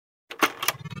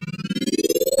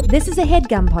This is a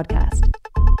HeadGum podcast.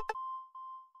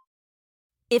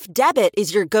 If debit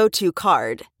is your go-to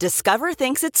card, Discover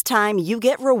thinks it's time you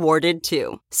get rewarded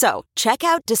too. So, check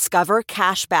out Discover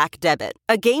Cashback Debit,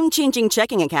 a game-changing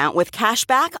checking account with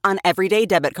cashback on everyday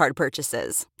debit card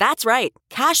purchases. That's right,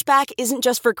 cashback isn't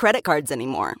just for credit cards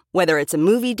anymore. Whether it's a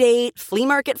movie date, flea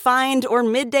market find, or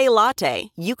midday latte,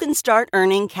 you can start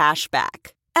earning cash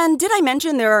back. And did I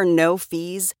mention there are no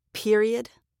fees, period?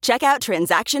 Check out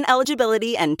transaction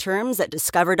eligibility and terms at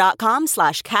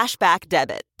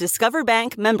discover.com/cashbackdebit. Discover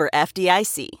Bank, member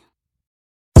FDIC.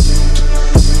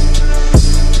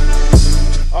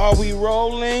 Are we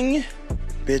rolling?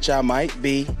 Bitch, I might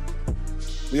be.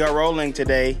 We are rolling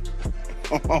today.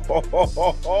 Oh,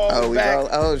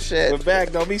 shit. We're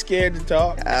back. Don't be scared to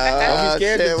talk. Don't be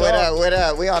scared to talk. What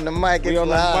up? We on the mic. We on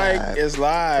the mic. It's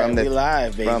live. We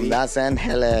live, baby. From Los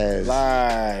Angeles.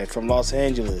 Live from Los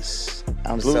Angeles.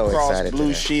 I'm Blue so Cross excited Blue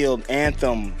today. Shield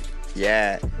Anthem.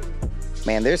 Yeah.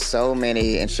 Man, there's so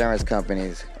many insurance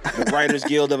companies. The Writers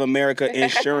Guild of America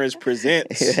Insurance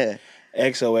presents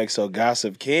XOXO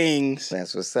Gossip Kings.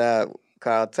 That's what's up.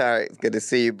 Carl Tarek, it's good to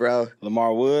see you, bro.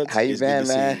 Lamar Woods. How you been,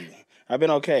 man? I've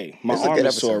been okay. My arm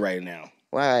is sore right now.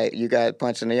 Why? You got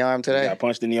punched in the arm today? I got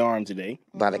punched in the arm today.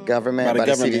 By the government? By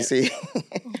the government. CDC?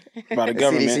 By the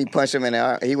government. CDC punched him in the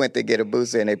arm. He went to get a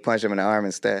booster and they punched him in the arm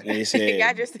instead. They said,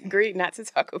 y'all just agreed not to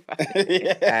talk about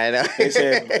it. Yeah. I know.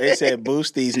 They said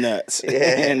boost these nuts.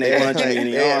 Yeah. And they punched me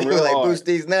in the arm real hard. Boost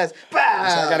these nuts. So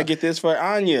I got to get this for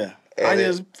Anya.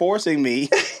 Anya's forcing me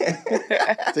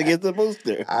to get the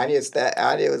booster. Anya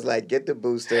was like, get the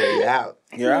booster, you're out.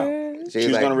 You're out. She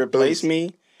was going to replace me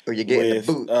or you're getting the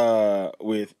boot.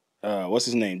 With what's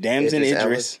his name? Damson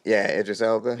Idris. Yeah, Idris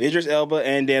Elba. Idris Elba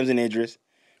and Damson Idris.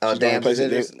 Oh, Damson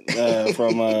Idris.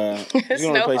 From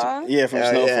Snowfall? Yeah, from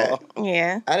Snowfall.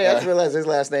 Yeah. I didn't realize his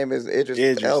last name is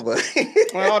Idris. Elba.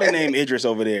 Well, all they name Idris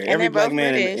over there. And every black both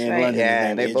man British, in right? London Yeah, is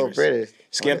and they named both Idris. British.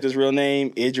 Skepta's real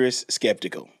name, Idris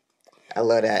Skeptical. I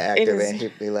love that actor, man.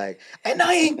 He'd be like, and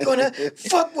I ain't gonna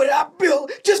fuck with our Bill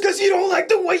just because you don't like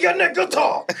the way your nigga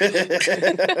talk.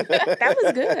 That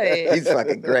was good. He's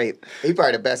fucking great. He's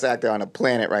probably the best actor on the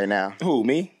planet right now. Who,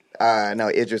 me?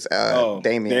 No, Idris,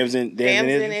 Damien. Damson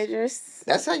Idris.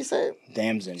 That's how you say it?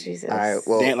 Damson. Jesus. All right,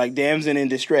 well. Like Damson in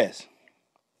distress.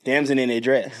 Damson in a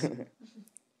dress.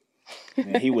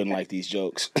 Man, he wouldn't like these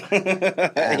jokes.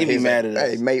 He'd be mad at us.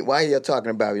 Hey, mate, why are you talking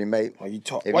about me, mate? Why you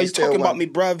talking about me,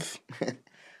 bruv?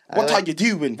 What are you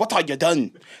doing? What are you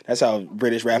done? That's how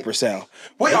British rappers sound.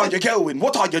 Where are you going?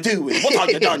 What are you doing? What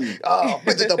are you done? Oh,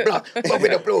 with the block, with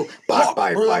the blue. Bye.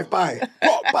 Bye.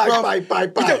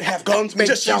 We don't have guns. We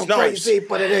just use knives. Crazy,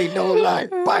 but it ain't no lie.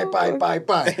 Bye.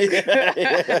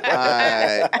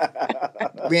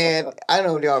 Man, I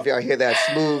don't know if y'all hear that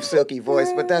smooth, silky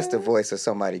voice, but that's the voice of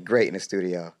somebody great in the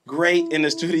studio. Great in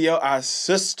the studio. Our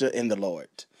sister in the Lord.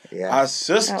 Yeah. Our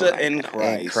sister in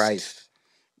Christ. In Christ.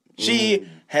 She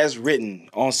has written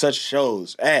on such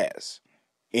shows as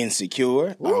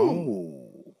Insecure.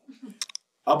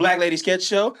 A Black Lady Sketch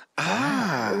Show.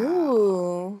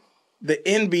 Ooh. The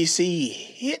NBC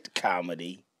hit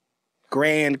comedy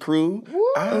Grand Crew.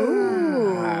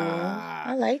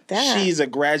 I like that. She's a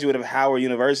graduate of Howard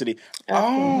University.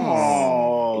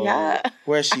 Yeah.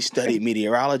 Where she studied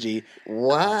meteorology.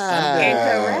 Wow.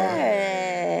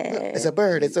 Incorrect. It's a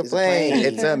bird. It's a plane.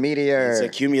 It's a meteor. It's a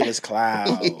cumulus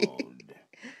cloud.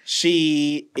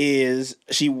 She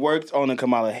worked on the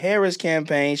Kamala Harris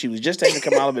campaign. She was just texting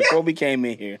Kamala before we came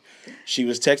in here. She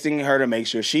was texting her to make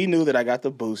sure she knew that I got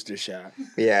the booster shot.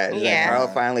 Yeah. Carl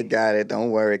finally got it.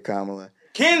 Don't worry, Kamala.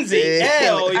 Kindsey,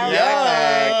 hell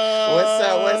yeah.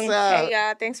 What's up? Hey,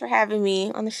 y'all. Thanks for having me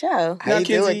on the show. How you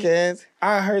doing, Kins?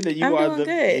 I heard that you are the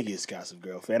good. biggest Gossip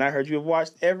Girl fan. I heard you have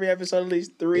watched every episode at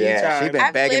least 3 times. Yeah, she's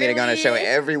been begging me to go on the show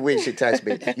every week. She texts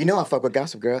me, you know I fuck with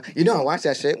Gossip Girl. You know I watch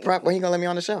that shit. When you gonna let me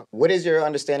on the show? What is your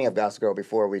understanding of Gossip Girl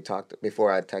before I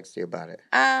text you about it?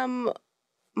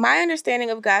 My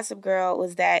understanding of Gossip Girl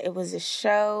was that it was a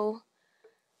show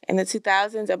in the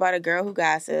 2000s about a girl who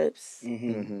gossips.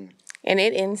 Mm-hmm. And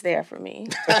it ends there for me.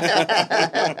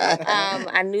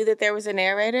 I knew that there was a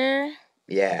narrator.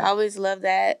 Yeah. I always loved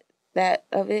that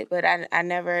of it, but I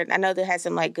know they had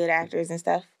some like good actors and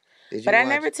stuff. But I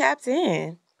never tapped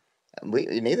in.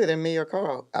 Neither than me or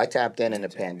Carl. I tapped in the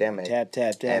pandemic. Tap.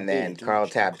 And then Carl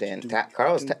tapped in.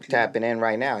 Carl's tapping in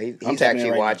right now. He's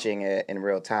actually watching it in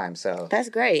real time. So that's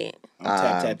great.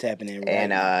 I'm tapping in right now.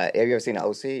 And have you ever seen the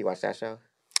OC? You watched that show?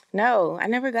 No, I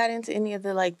never got into any of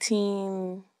the like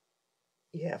teen.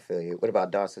 Yeah, I feel you. What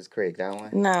about Dawson's Creek? That one?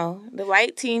 No, the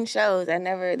white teen shows. They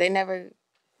never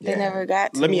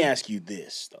got to. Let me ask you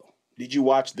this though: did you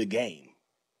watch The Game?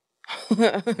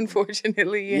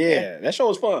 Unfortunately, Yeah, that show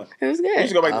was fun. It was We good. used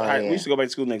to go back. Oh, We used to go back to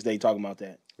school the next day talking about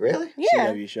that. Really? Yeah.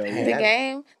 CW show. The Yeah.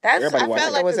 game. That's Everybody I watched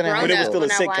felt it. like Wasn't a in high grown But it was up still a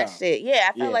when I sitcom. watched it. Yeah, I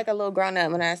felt Yeah. like a little grown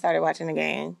up when I started watching the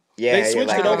game. Yeah, They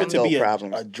switched it over to adult be a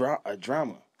problems.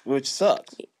 drama, which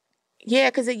sucks. Yeah,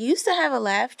 because it used to have a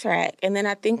laugh track, and then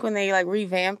I think when they like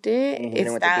revamped it, Mhm. it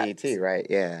Then went to stopped. BET, right?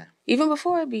 Yeah. Even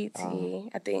before BT,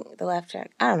 I think the laugh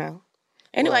track. I don't know.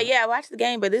 Anyway, Well- yeah, I watched the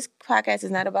game, but this podcast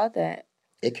is not about that.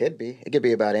 It could be. It could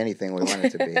be about anything we want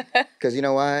it to be. Because you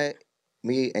know why?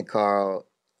 Me and Carl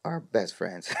are best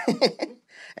friends.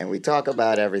 And we talk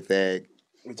about everything.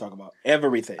 We talk about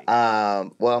everything.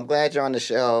 Well, I'm glad you're on the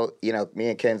show. You know, me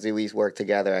and Kindsey, we work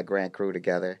together at Grand Crew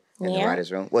together in the Yeah.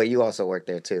 writer's room. Well, you also work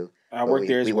there too. I But work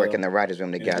there as we well. work in the writer's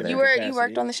room together. You Capacity.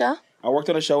 worked on the show? I worked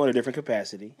on a show in a different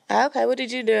capacity. Okay, what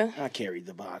did you do? I carried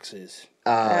the boxes.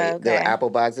 The Okay. Apple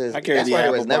boxes. I carry That's the why there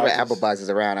Apple was never boxes. Apple boxes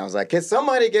around. I was like, can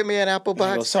somebody give me an Apple I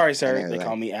box? go, sorry, sir. And They was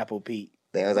call like, me Apple Pete.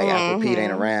 They was like, Apple Pete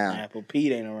ain't around. Apple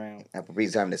Pete ain't around. Apple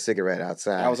Pete's having a cigarette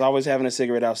outside. I was always having a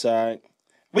cigarette outside.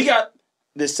 We got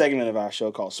this segment of our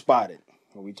show called Spotted,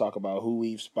 where we talk about who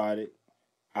we've spotted.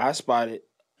 I spotted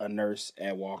a nurse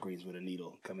at Walgreens with a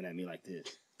needle coming at me like this.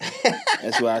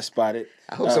 That's who I spotted.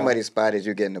 I hope somebody spotted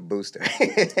you getting a booster.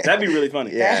 That'd be really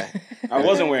funny. Yeah. I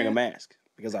wasn't wearing a mask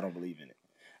because I don't believe in it.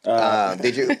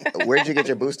 Where'd you get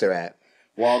your booster at?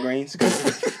 Walgreens.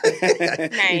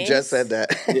 You just said that.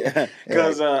 Yeah,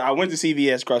 because I went to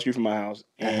CVS across the street from my house,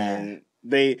 and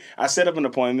I set up an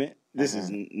appointment. This is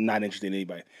not interesting to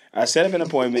anybody. I set up an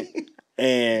appointment,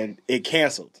 and it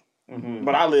canceled.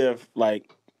 But I live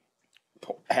like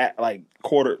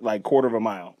quarter of a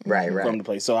mile from the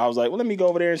place. So I was like, well, let me go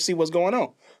over there and see what's going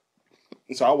on.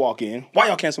 And so I walk in. Why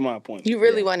y'all cancel my appointment? You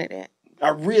really wanted it. I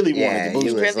really wanted Yeah, the you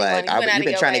booster. was really like, wanted- you went out you've of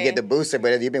been your trying to way. get the booster,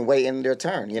 but you've been waiting your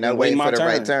turn. You know, Waiting waiting for the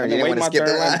my right turn. I've You been didn't want to waiting skip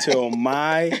the my line. turn until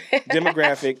my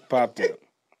demographic popped up.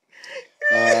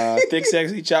 Thick,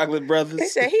 sexy chocolate He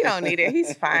brothers. said he don't need it.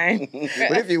 He's fine.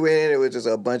 What if you went in and it was just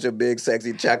a bunch of big,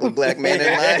 sexy, chocolate black men in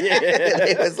line?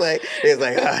 It was like,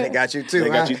 oh, they got you too, They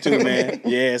got you too, man.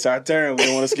 Yeah, it's our turn. We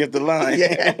don't want to skip the line.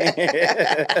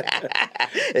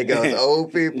 It goes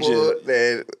old people,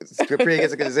 then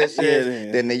pre-existing conditions,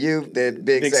 then the youth, then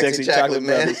big sexy chocolate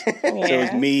men. brothers. So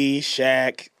it's me,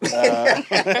 Shaq.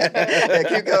 Yeah,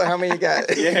 keep going. How many you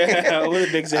got? Yeah, we're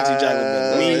the big sexy chocolate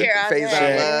brothers. We Me, here all Phase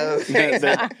day. Out Love.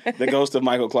 the ghost of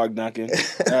Michael Clark Duncan.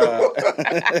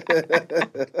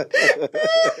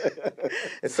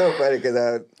 It's so funny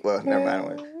because well, never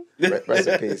mind. Rest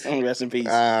in peace. Rest in peace.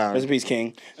 Rest in peace,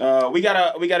 King. We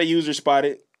got a user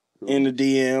spotted in the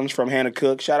DMs from Hannah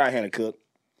Cook. Shout out Hannah Cook.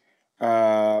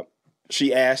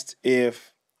 She asked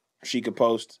if she could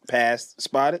post past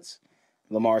spotteds.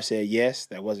 Lamar said yes.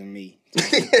 That wasn't me.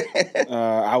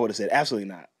 I would have said absolutely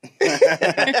not.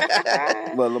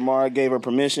 But Lamar gave her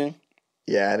permission.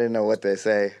 Yeah, I didn't know what to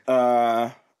say.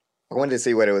 I wanted to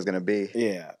see what it was going to be.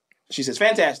 Yeah. She says,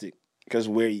 fantastic. Because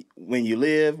when you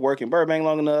live, work in Burbank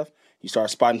long enough, you start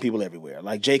spotting people everywhere.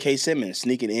 Like J.K. Simmons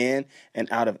sneaking in and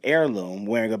out of Heirloom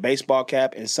wearing a baseball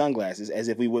cap and sunglasses as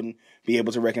if we wouldn't be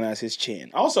able to recognize his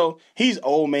chin. Also, he's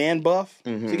old man buff.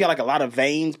 So he got like a lot of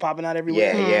veins popping out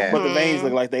everywhere. Yeah. But the veins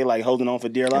look like they like holding on for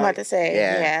dear I'm life. about to say,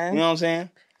 yeah. You know what I'm saying?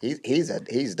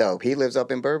 He's dope. He lives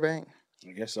up in Burbank.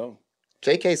 I guess so.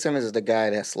 J.K. Simmons is the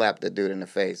guy that slapped the dude in the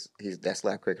face. That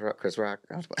slapped Chris Rock.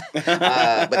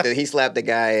 But he slapped the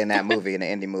guy in that movie, in the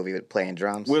indie movie, playing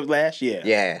drums. Whiplash? Yeah.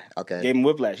 Yeah, okay. Gave him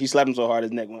whiplash. He slapped him so hard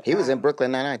his neck went. He was in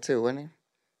Brooklyn Nine-Nine too, wasn't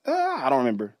he? I don't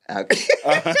remember.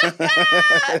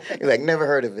 He's like, never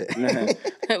heard of it.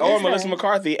 Or Melissa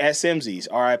McCarthy at Simsey's.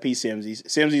 R.I.P. Simsey's.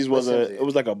 Simsey's was What's Simsey? It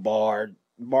was like a bar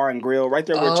and grill right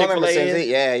there where I Chick-fil-A remember is. Simsey.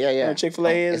 Yeah. Where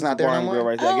Chick-fil-A is. It's not there bar no and more? grill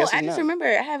right there. I Oh, guess I it's just not. remember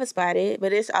I have a spotted,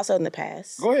 but it's also in the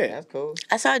past. Go ahead. That's cool.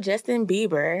 I saw Justin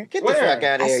Bieber. Get Where? the fuck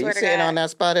out of I here. swear You to sitting God. on that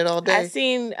spotted all day? I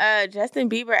seen Justin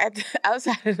Bieber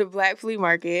outside of the Black Flea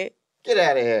Market. Get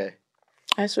out of here.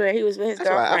 I swear he was with his That's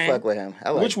why I girlfriend. fuck with him. I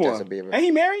like Which one? Justin Bieber. Ain't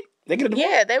he married? They get a divorce?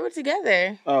 Yeah, they were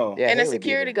together. Oh. Yeah, And a Hailey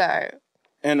security Bieber. guard.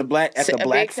 And the black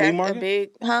flea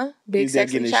market? Big He's there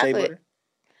sexy getting his shea chocolate. butter?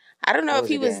 I don't know What if was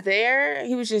he he was doing? there.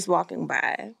 He was just walking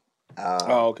by.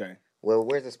 Oh, okay. Well,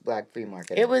 where's this black flea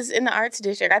market? It was in the Arts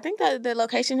District. I think that the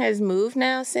location has moved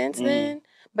now since then,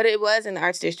 but it was in the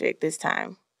Arts District this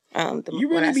time. You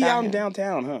when I really be saw out in him.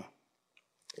 downtown, huh?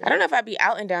 I don't know if I'd be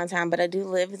out in downtown, but I do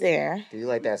live there. Do you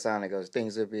like that song that goes,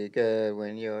 things will be good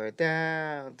when you're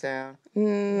downtown?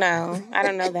 No, I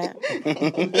don't know that.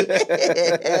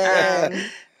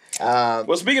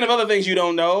 Well, speaking of other things you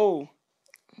don't know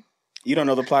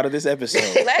the plot of this episode.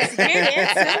 Let's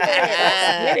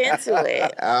get into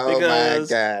it. Oh, Because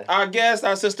my God. our guest,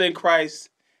 our sister in Christ,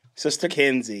 Sister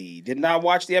Kindsey. Did not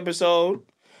watch the episode,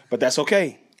 but that's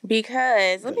okay.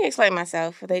 Because, let me explain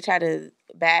myself. They try to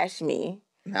bash me.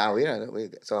 No, we don't.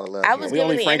 It's all love. I was We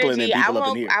giving only the Franklin energy. and people up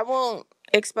in here. I won't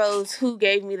expose who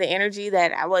gave me the energy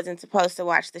that I wasn't supposed to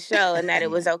watch the show and that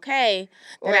it was okay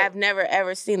that I've never,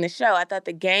 ever seen the show. I thought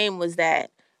the game was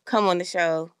that come on the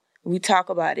show, we talk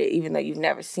about it even though you've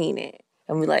never seen it.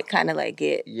 And we kind of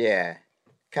get... Yeah,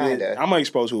 kind of. I'm going to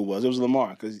expose who it was. It was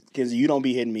Lamar, because you don't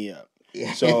be hitting me up.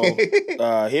 Yeah. So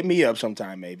hit me up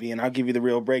sometime maybe, and I'll give you the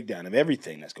real breakdown of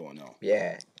everything that's going on.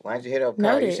 Yeah. Why didn't you hit up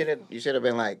Carl? You should have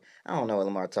been like, I don't know what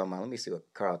Lamar talking about. Let me see what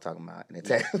Carl talking about. And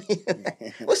tell me,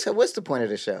 what's the point of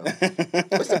the show?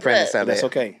 What's the premise of it? That's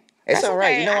okay. It's all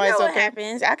right. Okay. You know why it's what okay?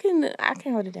 happens. I can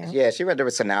hold it down. Yeah, she read the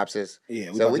synopsis.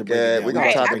 Yeah, so we good. We're gonna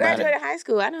Hey, talk I about graduated it. high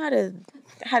school. I know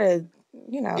how to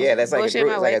Yeah, that's like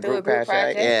a group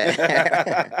project.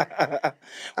 Yeah.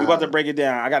 We about to break it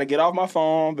down. I got to get off my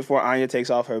phone before Anya takes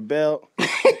off her belt.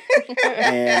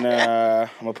 And I'm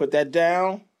going to put that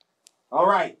down. All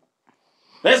right.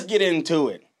 Let's get into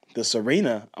it. The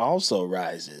Serena also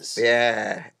rises.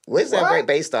 Yeah. What's that break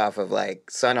based off of?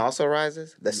 Sun also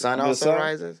rises? The sun also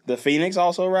rises? The Phoenix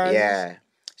also rises? Yeah.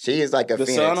 She is like a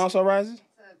Phoenix. The sun also rises?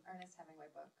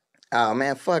 Oh,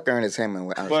 man, fuck Ernest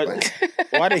Hemingway. But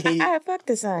why did he... fuck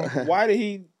the sun. Why did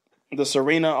he... The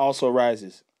Serena also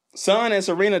rises. Sun and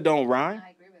Serena don't rhyme?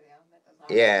 I agree with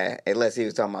you. Yeah, unless he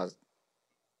was talking about...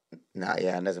 Nah,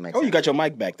 yeah, it doesn't make sense. Oh, you got your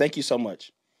mic back. Thank you so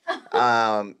much.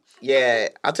 Yeah,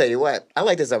 I'll tell you what. I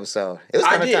like this episode. It was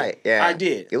kind of tight. Yeah, I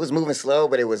did. It was moving slow,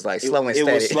 but it was slow and steady.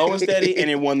 It was slow and steady, and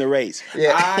it won the race.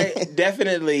 Yeah. I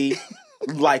definitely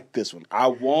like this one. I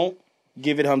won't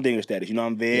give it humdinger status. You know,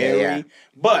 I'm very...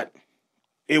 But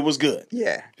it was good.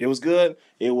 Yeah. It was good.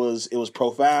 It was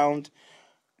profound.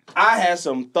 I had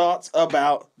some thoughts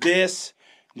about this.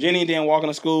 Jenny and Dan walking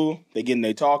to school. They getting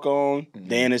their talk on. Mm-hmm.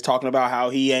 Dan is talking about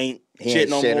how he ain't shit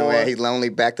no more. He's lonely,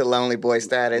 back to lonely boy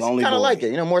status. Kind of like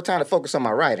it. More time to focus on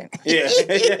my writing. Yeah.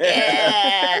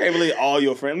 I can't believe all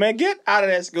your friends. Man, get out of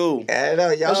that school. I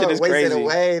know. Y'all are wasting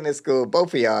away in this school.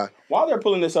 Both of y'all. While they're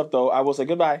pulling this up, though, I will say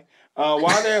goodbye.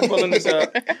 While they're pulling this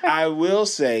up, I will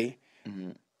say,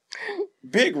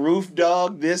 Big Roof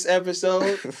Dog this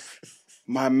episode,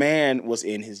 my man was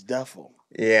in his duffel.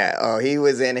 Yeah. Oh, he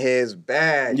was in his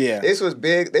bag. Yeah. This was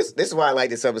big. This is why I like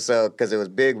this episode, because it was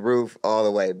Big Roof all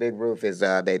the way. Big Roof is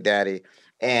their daddy.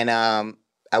 And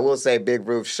I will say Big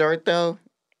Roof's shirt, though,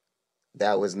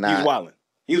 that was not...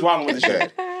 He was wilding with the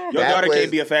shirt. Your daughter can't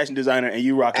be a fashion designer, and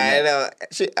you rocking that.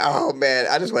 I know. Oh, man.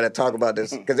 I just want to talk about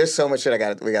this, because there's so much shit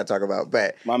we got to talk about.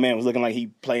 But my man was looking like he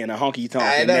playing a honky-tonk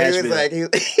I in know. Nashville. He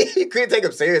was like... He couldn't take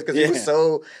him serious, because he was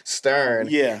so stern.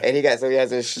 Yeah. And he has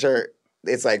this shirt...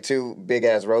 It's like two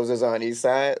big-ass roses on each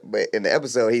side. But in the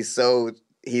episode, he's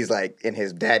like in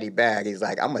his daddy bag. He's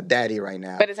like, I'm a daddy right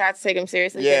now. But it's hard to take him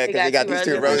seriously. Yeah, because he got these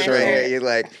two roses right here. He's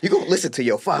like, you gonna listen to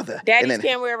your father. Daddies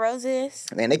can't wear roses.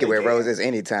 Man, they can wear roses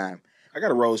anytime. I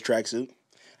got a rose tracksuit.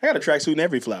 I got a tracksuit in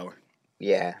every flower.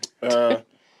 Yeah.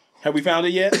 Have we found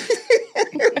it yet?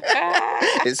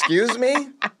 Excuse me?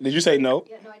 Did you say no?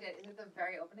 Yeah, no, I did. Is it the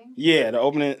very opening? Yeah, the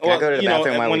opening. Can I go to the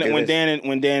bathroom while we do when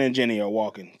this? Dan and Jenny are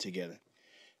walking together.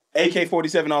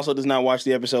 AK-47 also does not watch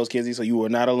the episodes, Kindsey, so you are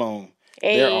not alone.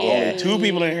 Hey. There are only 2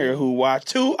 people in here who watch.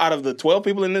 2 out of the 12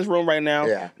 people in this room right now.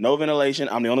 Yeah. No ventilation.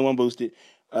 I'm the only one boosted.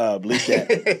 Blue Chat.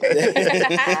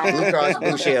 Blue Cross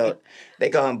Blue Shield. They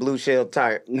call him Blue Shield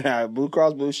Tart. Nah, Blue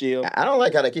Cross Blue Shield. I don't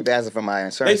like how they keep asking for my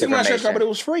insurance They took my information. insurance card, but it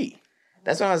was free.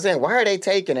 That's what I'm saying. Why are they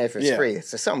taking it if it's free?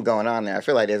 There's something going on there. I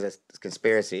feel like there's a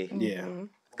conspiracy. Yeah.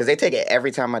 Because they take it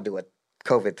every time I do a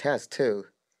COVID test, too.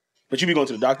 But you be going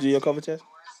to the doctor to do your COVID test?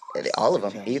 All of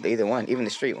them. Either one. Even the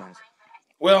street ones.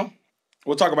 Well,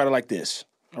 we'll talk about it like this.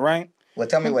 All right? Well,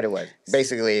 tell me what it was.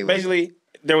 Basically,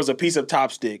 there was a piece of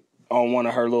Chopstick on one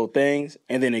of her little things,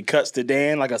 and then it cuts to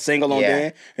Dan, like a single on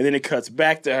Dan, and then it cuts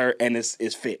back to her, and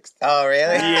it's fixed. Oh,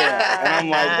 really? Yeah. And I'm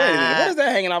like, wait a minute, what is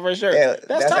that hanging off her shirt? Yeah,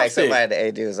 that's like Chopstick. somebody at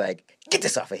the AD was like, get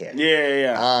this off of here.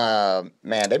 Yeah.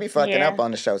 Man, they be fucking up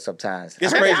on the show sometimes.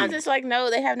 It's crazy. I'm just like, no,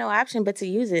 they have no option but to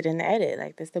use it in the edit.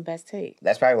 Like, that's the best take.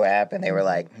 That's probably what happened. They were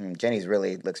like, Jenny's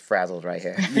really looks frazzled right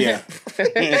here. Yeah. She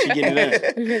getting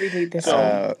it in. We really need this.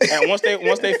 And once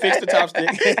they fix the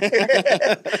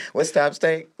Chopstick. What's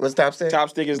Chopstick? What's Chopstick?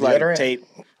 Chopstick is like deodorant? tape.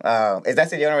 Is that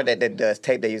the deodorant that does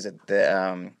tape they use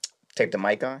to tape the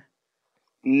mic on?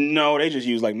 No, they just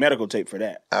use like medical tape for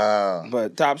that.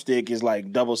 But Chopstick is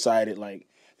like double-sided. Like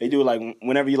they do it like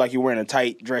whenever you're wearing a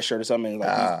tight dress shirt or something.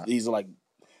 Like these are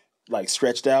like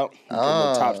stretched out. You put a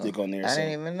little Chopstick on there. I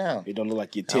didn't even know. It don't look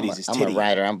like your titties. It's I'm titty. a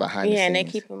writer. I'm behind the scenes. And they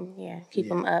keep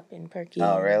them up and perky.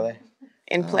 Oh, really?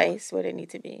 In place where they need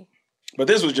to be. But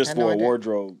this was just I had no for a idea.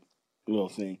 wardrobe little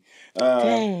thing.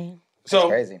 Dang. So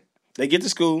Crazy. they get to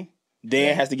school.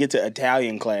 Dan has to get to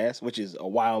Italian class, which is a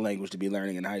wild language to be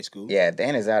learning in high school. Yeah,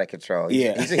 Dan is out of control.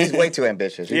 Yeah. He's way too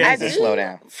ambitious. He Yeah. needs to slow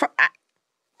down.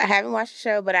 I haven't watched the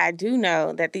show, but I do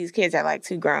know that these kids are like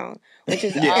too grown, which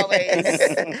is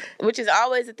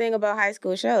always the thing about high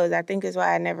school shows. I think is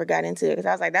why I never got into it because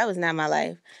I was like, that was not my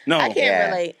life. No. I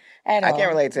can't relate at all. I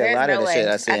can't relate to a lot of the shit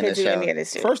I see in the show. Any of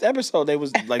this shit. First episode, they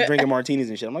was like drinking martinis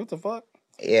and shit. I'm like, what the fuck?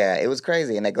 Yeah, it was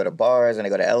crazy. And they go to bars and they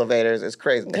go to elevators. It's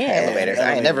crazy. Yeah. Elevators.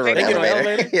 I ain't never rode They an get on elevator.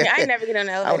 elevator? Yeah, I never get on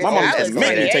the elevator. My mom I used was to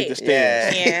make me take the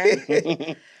 28. stairs.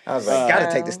 Yeah. I was like,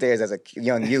 gotta take the stairs as a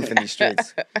young youth in these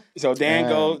streets. So Dan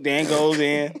goes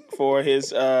in for his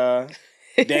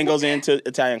Dan goes into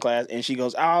Italian class and she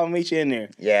goes, I'll meet you in there.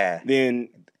 Yeah. Then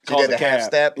She calls did a the half cab.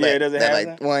 step. Yeah, does it that half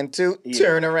like step? 1, 2, Yeah.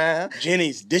 turn around.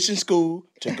 Jenny's ditching school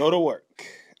to go to work.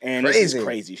 And this Crazy. is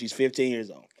crazy. She's 15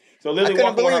 years old. So I Lily couldn't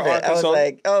walking with her believe it. art I was consultant.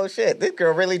 like, oh shit, this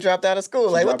girl really dropped out of school.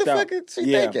 She Like, what the dropped fuck out. is she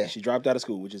thinking? She dropped out of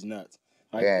school, which is nuts.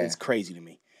 Like, Yeah. it's crazy to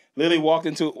me. Lily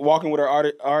walking with her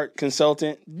art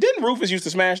consultant. Didn't Rufus used to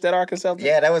smash that art consultant?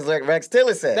 Yeah, that was like Rex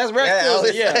Tillerson. That's Rex I was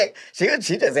Tillerson, yeah. like,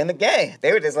 she just in the game.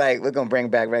 They were just like, we're gonna bring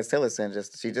back Rex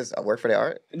Tillerson. She just worked for the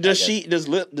art. Does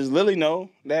Lily know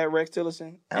that Rex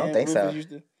Tillerson? I don't and think so. Rufus used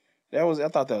to- I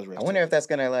thought that was Rex. I wonder if that's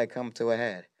gonna like come to a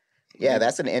head. Yeah,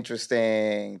 that's an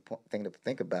interesting thing to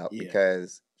think about Yeah.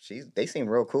 because they seem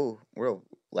real cool, real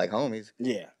like homies.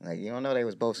 Yeah. Like you don't know they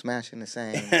was both smashing the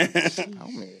same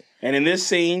homie. And in this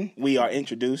scene, we are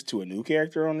introduced to a new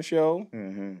character on the show,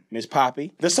 Mm-hmm. Miss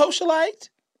Poppy, the socialite.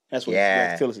 That's what Yeah.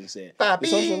 Rex Tillerson said. Poppy,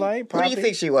 The socialite. who Poppy. do you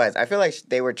think she was? I feel like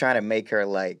they were trying to make her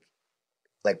like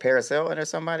Paris Hilton or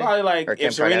somebody. Probably like Or Kim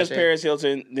if Serena's Kardashian? Paris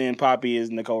Hilton, then Poppy is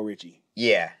Nicole Richie.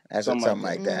 Yeah, that's Something something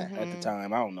like like that. At the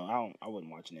time, I don't know. I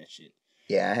wasn't watching that shit.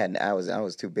 Yeah, I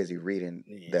was too busy reading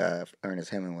the Ernest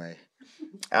Hemingway.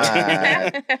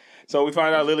 So we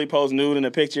find out Lily posed nude in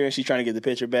the picture, and she's trying to get the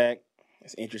picture back.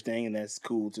 That's interesting, and that's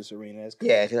cool to Serena. That's cool.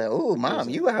 Yeah, she's like, "Ooh, mom,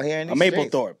 you out here in the A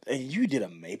Maplethorpe. And you did a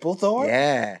Maplethorpe?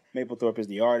 Yeah, Maplethorpe is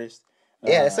the artist.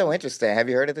 yeah, that's so interesting. Have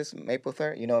you heard of this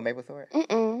Maplethorpe? You know a Maplethorpe?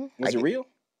 Mm-mm. Was it real?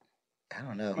 I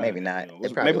don't know, maybe not. You know,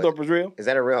 It probably Maplethorpe was. was real? Is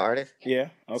that a real artist? Yeah.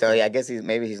 Okay. So yeah, I guess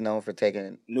he's known for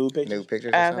taking Nude pictures? nude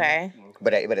pictures. Or something. Okay.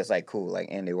 But it's like cool, like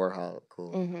Andy Warhol,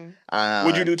 cool. Mm-hmm.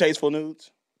 Would you do tasteful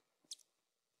nudes?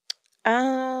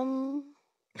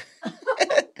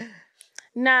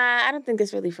 Nah, I don't think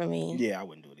it's really for me. Yeah, I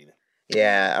wouldn't do it either.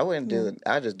 Yeah, I wouldn't do it.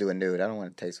 I'll just do a nude. I don't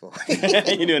want it tasteful.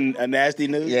 You doing a nasty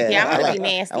nude? Yeah, Yeah, I'm I gonna like- be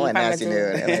nasty I want if I'm nasty gonna nude. do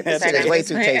it. Like, this That's shit is way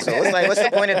too right. tasteful. It's like, what's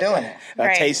the point of doing that? A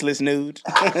Right. tasteless nude.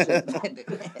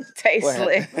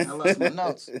 Tasteless. I lost my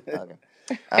notes.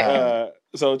 Okay.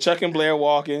 So Chuck and Blair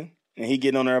walking, and he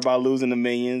getting on her about losing the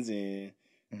millions, and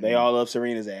they all up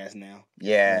Serena's ass now.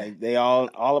 Yeah. Like, they all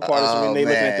a part of Serena. They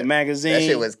looking at the magazine. That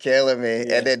shit was killing me.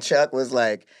 Yeah. And then Chuck was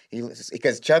like,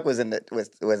 because Chuck was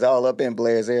was all up in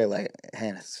Blair's ear, like,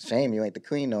 man, it's a shame you ain't the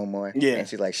queen no more. Yeah. And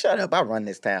she's like, shut up, I run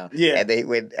this town. Yeah.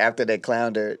 And after they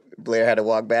clowned her, Blair had to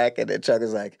walk back, and then Chuck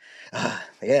was like,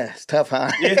 yeah, it's tough,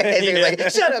 huh? Yeah, and she was yeah. like,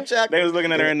 shut up, Chuck. They was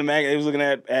looking at her in the mag. They was looking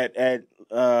at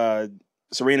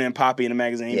Serena and Poppy in the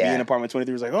magazine. Yeah. Being in apartment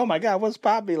 23 was like, oh my god, what's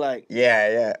Poppy like?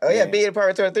 Yeah. Oh, yeah, Yeah. Being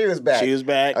Apartment 23 was back. She was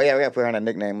back. Oh, yeah, we got to put her on a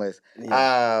nickname list.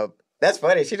 Yeah. That's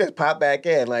funny. She just popped back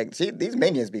in. Like, these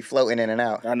minions be floating in and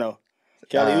out. I know.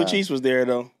 Kelly Uchis was there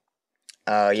though.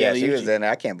 Oh, yeah, Kelly she was Uchis. in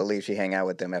there. I can't believe she hang out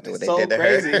with them after what It's they so did to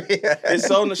crazy. her. Yeah. It's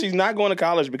so she's not going to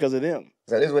college because of them.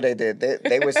 So this is what they did.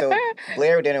 They were so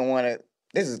Blair didn't want to.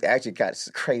 This is actually kind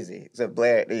of crazy. So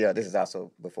Blair, this is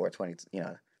also before 20. This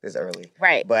is early,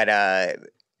 Right. But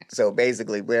so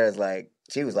basically, Blair's like,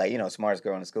 she was like, smartest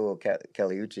girl in the school,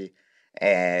 Kelly Uchis,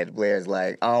 and Blair's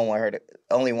like, I don't want her to.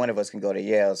 Only one of us can go to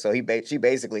Yale. So she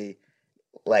basically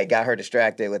like got her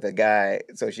distracted with a guy,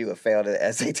 so she would fail the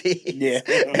SATs. Yeah.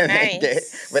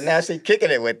 Nice. But now she's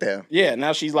kicking it with them. Yeah,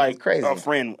 now she's like Crazy. a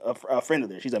friend of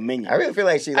theirs. She's a minion. I really feel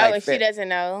like she Oh, like. and she doesn't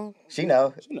know. She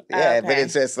know. know. Yeah, but Okay.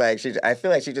 it's just like I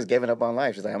feel like she's just giving up on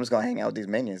life. She's like, I'm just gonna hang out with these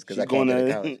minions because She's I can't going get to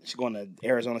to college. she's going to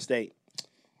Arizona State.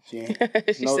 She ain't,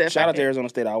 She no, said, shout out "Fuck to it." Arizona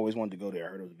State. I always wanted to go there. I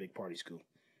heard it was a big party school.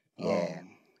 Yeah.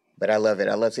 But I love it.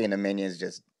 I love seeing the minions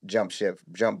just jump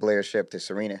Blair's ship to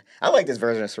Serena. I like this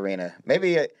version of Serena.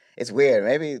 Maybe it's weird.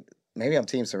 Maybe I'm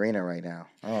Team Serena right now.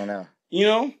 I don't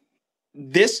know.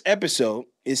 This episode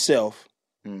itself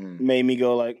Mm-hmm. made me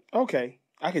go like, okay,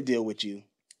 I could deal with you.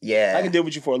 Yeah. I could deal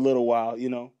with you for a little while,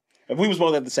 If we was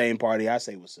both at the same party, I'd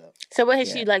say what's up. So what,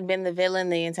 has she like been the villain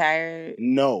the entire...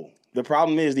 No. The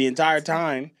problem is the entire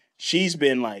time, she's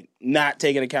been like not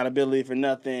taking accountability for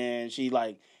nothing. She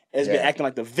like has been acting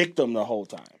like the victim the whole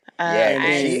time.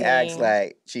 She acts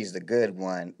like she's the good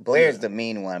one. Blair's the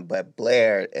mean one, but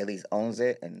Blair at least owns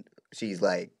it, and she's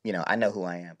like, I know who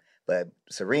I am. But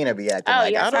Serena be acting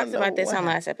like, I don't know. talked about this on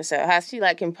last episode. How she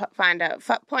can point out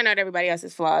everybody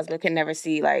else's flaws, but can never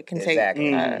see take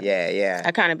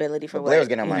accountability for but what Blair was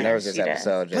getting on my nerves this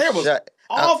episode. Blair was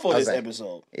awful this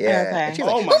episode. Yeah. Okay. And she's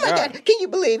like, oh my God, can you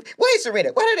believe? Why is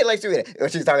Serena? Why did they like Serena? When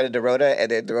she's talking to Dorota, and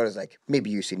then Dorota's like, maybe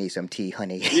you should need some tea,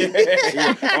 honey.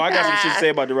 Yeah. Oh, I got some shit to say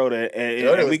about Dorota.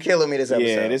 Dorota was killing me this episode.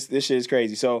 Yeah, this shit is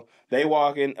crazy. So they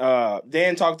walk in.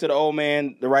 Dan talked to the old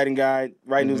man, the writing guy.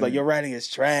 Writing was like, your writing is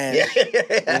trash. Yeah.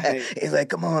 He's like,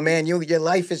 come on, man, your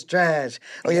life is trash.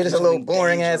 Oh, you're just a little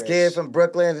boring ass kid from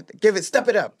Brooklyn. Step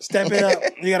it up. Step it up.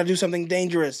 You got to do something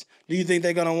dangerous. Do you think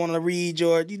they're gonna want to read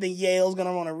do you think Yale's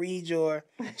gonna want to read your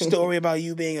story about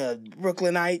you being a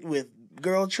Brooklynite with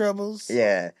girl troubles?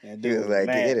 Yeah. He was like,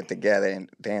 get it together. And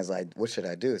Dan's like, what should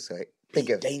I do? So think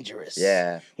of dangerous.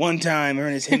 Yeah. One time,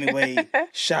 Ernest Hemingway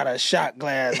shot a shot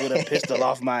glass with a pistol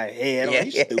off my head.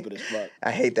 He's stupid as fuck.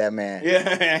 I hate that man.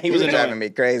 Yeah, he was driving me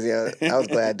crazy. I was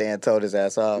glad Dan told his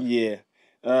ass off. Yeah.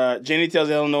 Jenny tells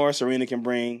Eleanor Serena can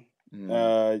bring,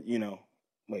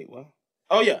 wait, what?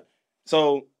 Oh, yeah.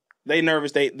 So they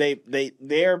nervous.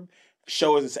 Their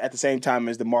show is at the same time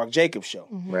as the Mark Jacobs show.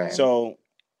 Mm-hmm. Right. So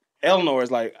Eleanor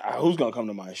is like, who's going to come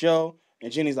to my show?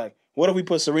 And Jenny's like, what if we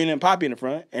put Serena and Poppy in the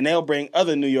front, and they'll bring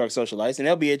other New York socialites, and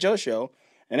they'll be at your show,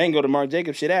 and they can go to Mark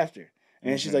Jacobs shit after.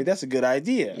 And she's like, that's a good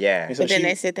idea. Yeah. And so but then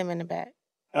they sit them in the back.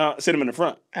 Sit them in the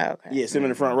front. Oh, okay. Yeah, sit them in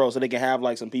the front row so they can have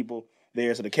some people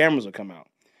there so the cameras will come out.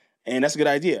 And that's a good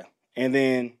idea. And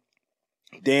then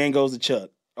Dan goes to Chuck.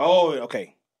 Oh,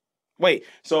 okay. Wait,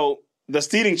 so the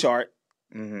seating chart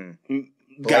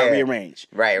got rearranged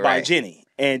by Jenny.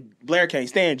 And Blair can't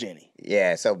stand Jenny.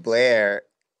 Yeah, so Blair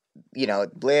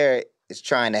is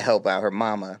trying to help out her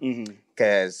mama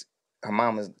because her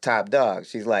mama's top dog.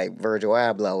 She's like Virgil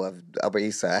Abloh of Upper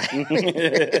East Side.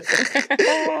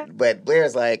 But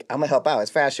Blair's like, I'm going to help out.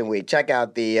 It's Fashion Week. Check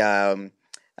out the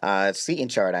seating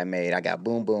chart I made. I got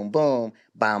boom, boom, boom,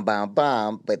 bomb, bomb,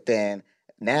 bomb. But then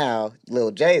now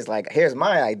Lil Jay's like, here's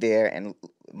my idea. And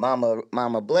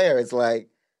Mama Blair is like,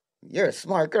 you're a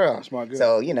smart girl.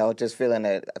 So, just feeling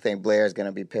that I think Blair's going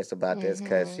to be pissed about this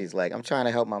because she's like, I'm trying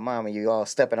to help my mom and you all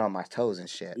stepping on my toes and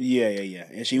shit. Yeah.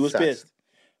 And she was pissed.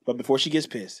 But before she gets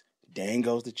pissed, Dan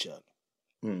goes to Chuck.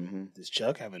 Does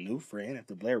Chuck have a new friend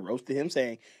after Blair roasted him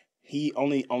saying he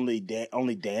only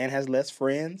Dan has less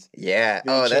friends? Yeah.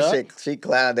 Oh, that shit, she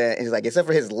clowned that. He's like, except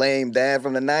for his lame dad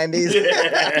from the 90s.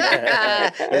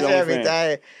 That's every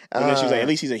time. And then she was like, at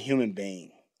least he's a human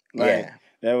being. That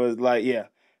was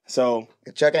So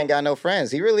Chuck ain't got no friends.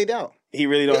 He really don't. He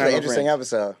really don't have no friends. Interesting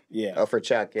episode. Yeah. Oh, for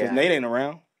Chuck, yeah. Because Nate ain't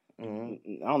around. I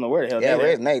don't know where the hell Nate is. Yeah,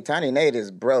 where's Nate? Tiny Nate is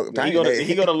broke. He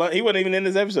wasn't even in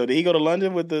this episode. Did he go to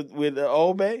London with the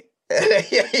Old Bay?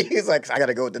 Yeah, he's like, I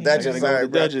gotta go with the Duchess. I'm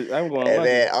going to London. And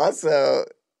then also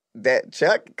that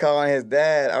Chuck calling his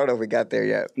dad. I don't know if we got there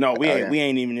yet. No, we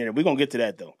ain't even there. We're gonna get to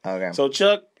that though. Okay. So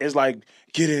Chuck is like,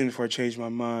 get in before I change my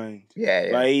mind.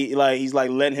 Yeah. He's like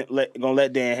gonna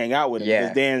let Dan hang out with him. Yeah.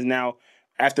 Because Dan's now,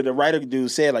 after the writer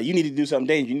dude said, like, you need to do something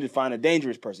dangerous. You need to find a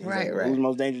dangerous person. He's like, who's the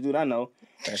most dangerous dude I know?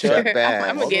 Chuck bad.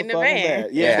 I'm gonna get in the van.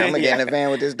 Yeah, I'm gonna get in the van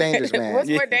with this dangerous man. What's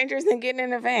more dangerous than getting in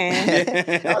the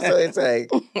van? Also, it's like,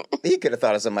 he could have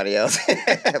thought of somebody else.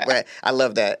 But I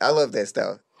love that. I love this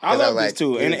though. I love this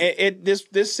too. And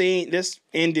this scene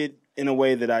ended in a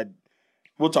way that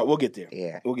we'll get there.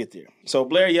 Yeah. We'll get there. So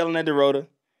Blair yelling at Dorota,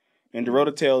 and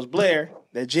Dorota tells Blair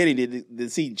that Jenny did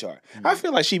the seating chart. I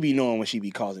feel like she be knowing when she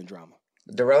be causing drama.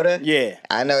 Dorota? Yeah.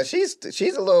 I know she's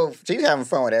having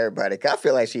fun with everybody. I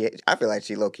feel like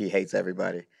she low key hates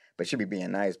everybody, but she be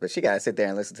being nice. But she gotta sit there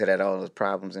and listen to all those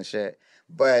problems and shit.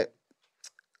 But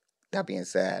that being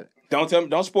said, don't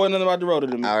spoil nothing about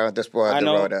Dorota to me. I don't want to spoil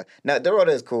Dorota. No, Dorota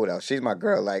is cool though. She's my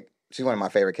girl. Like, she's one of my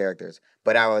favorite characters.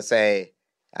 But I would say,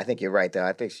 I think you're right though.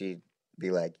 I think she'd be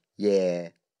like, yeah,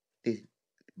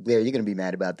 Blair, you're gonna be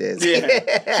mad about this. Yeah.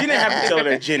 She didn't have to tell her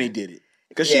that Jenny did it.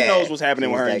 Because she knows what's happening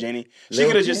with her and Jenny. She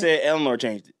could have just said Eleanor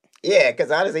changed it. Yeah, because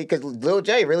Lil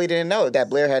J really didn't know that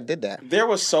Blair did that. There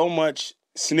was so much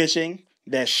snitching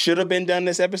that should have been done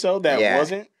this episode that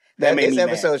wasn't. That made me This mad.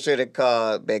 episode should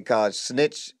have been called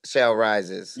Snitch Shall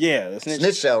Rises. Yeah, the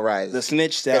Snitch Shall Rises. The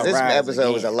Snitch Shall Rise. Because this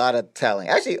episode was a lot of telling.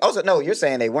 Actually, also, no, you're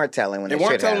saying they weren't telling when they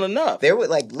weren't telling enough. They would,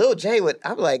 like, Lil J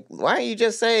I'm like, why don't you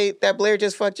just say that Blair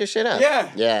just fucked your shit up? Yeah.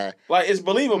 Yeah. Like, it's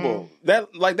believable.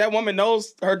 That woman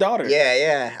knows her daughter.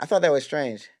 Yeah. I thought that was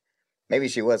strange. Maybe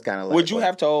she was kind of like... Would you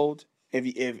have told,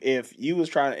 if you was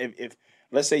trying, if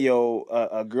let's say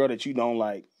a girl that you don't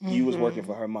like, you was working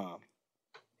for her mom,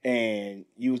 and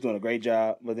you was doing a great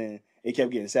job, but then it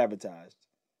kept getting sabotaged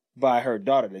by her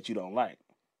daughter that you don't like.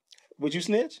 Would you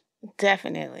snitch?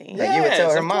 Definitely. Like you would tell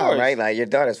Yes, her of mom, course. right? Like your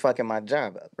daughter's fucking my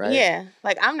job up, right? Yeah.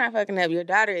 Like, I'm not fucking up. Your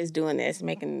daughter is doing this,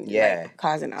 making, Yeah. like,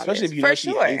 causing all Especially this. if you For know she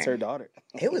sure. hates her daughter.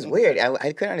 It was weird.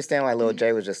 I couldn't understand why Lil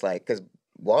J was just like, because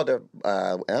Walter,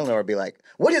 Eleanor would be like,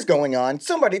 "What is going on?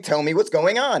 Somebody tell me what's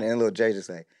going on." And Lil J just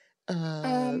like, I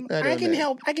don't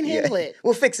know. I can handle it.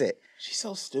 We'll fix it. She's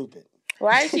so stupid.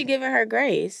 Why is she giving her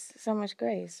grace? So much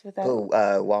grace. Without... Who,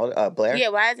 Blair? Yeah,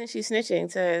 why isn't she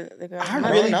snitching to the girl's I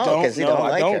mother? really know, don't 'cause he know. don't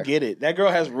like I don't her. get it. That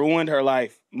girl has ruined her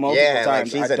life multiple Yeah, like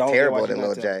times. she's I don't get terrible why to she's Lil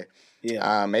not telling- J.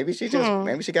 Yeah. Maybe she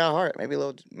got heart. Maybe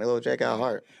Lil J got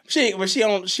heart. She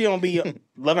don't be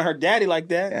loving her daddy like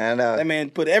that. I know. That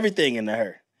man put everything into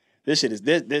her. This shit is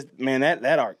this man,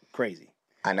 that art crazy.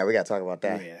 I know, we got to talk about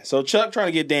that. Yeah. So Chuck trying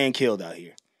to get Dan killed out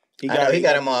here. He He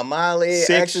got him on Molly, 6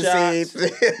 ecstasy.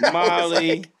 shots,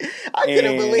 Molly. I couldn't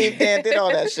and- believe Dan did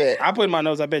all that shit. I put in my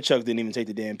notes, I bet Chuck didn't even take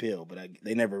the damn pill, but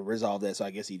they never resolved that, so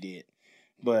I guess he did.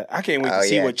 But I can't wait to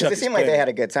see what 'Cause Chuck it is seemed like they planning. had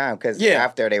a good time. Because Yeah.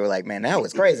 after they were like, "Man, that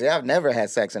was crazy. I've never had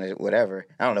sex in it, whatever."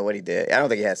 I don't know what he did. I don't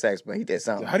think he had sex, but he did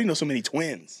something. How do you know so many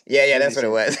twins? Yeah, that's what it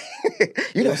was.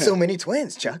 You know, so many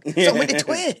twins, Chuck. So many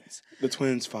twins. The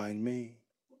twins find me.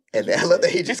 And then I love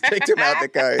that he just kicked him out the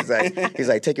car. He's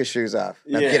like, "Take your shoes off.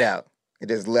 Now Yeah. get out." And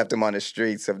just left him on the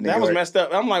streets of New That York. was messed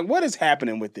up. I'm like, what is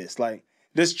happening with this? Like,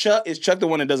 is Chuck the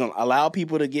one that doesn't allow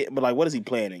people to get? But like, what is he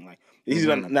planning? Like, is he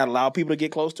gonna not allow people to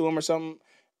get close to him or something?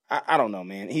 I don't know,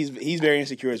 man. He's very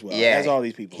insecure as well. Yeah, As all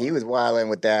these people. He was wilding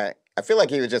with that. I feel like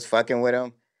he was just fucking with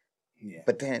him. Yeah.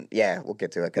 But then, yeah, we'll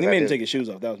get to it. And he made him take his shoes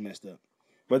off. That was messed up.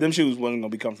 But them shoes wasn't gonna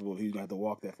be comfortable if he was gonna have to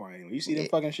walk that far anyway. You see them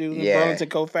fucking shoes in Yeah. Burlington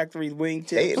Coat Factory wing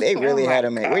tips? They really Oh my had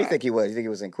him in. Where do you God. think he was? You think he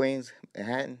was in Queens,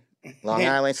 Manhattan, Long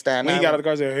Yeah. Island, Staten When he Island? got out of the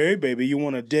car, and said, "Hey, baby, you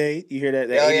want a date?" You hear that?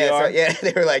 Oh yeah, ADR? so, yeah.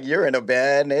 They were like, "You're in a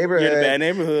bad neighborhood." You're in a bad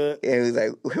neighborhood. And he was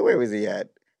like, "Where was he at?"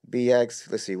 BX.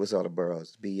 Let's see. What's all the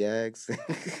boroughs? BX.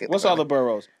 What's all the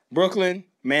boroughs? Brooklyn,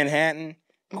 Manhattan,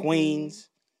 Queens.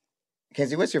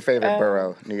 Kindsey, what's your favorite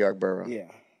borough? New York borough. Yeah.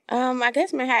 I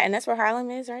guess Manhattan. That's where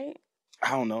Harlem is, right?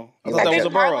 I don't know. I You thought like that was that?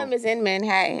 a borough. Harlem is in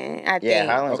Manhattan, I think. Yeah,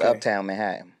 Harlem's Okay. uptown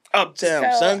Manhattan. Uptown,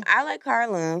 So, son. I like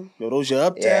Harlem. Yo, those your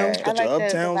uptowns? Yeah. Got I like your the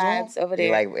uptowns on? vibes over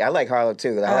there. I like Harlem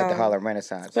too. I like the Um, Harlem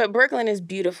Renaissance. But Brooklyn is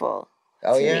beautiful.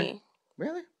 Oh to yeah, me.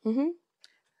 really? Mm-hmm.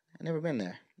 I've never been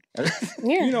there.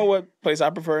 Yeah. You know what place I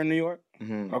prefer in New York?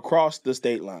 Mhm. Across the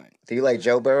state line. Do you like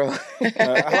Joe Burrow?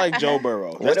 I like Joe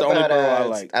Burrow. That's What the only about, borough I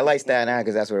like. I like Staten Island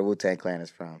because that's where Wu Tang Clan is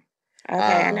from. Okay,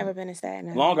 I've Um, never been to Staten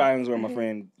Island. Long Island's where my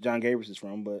friend John Gabris is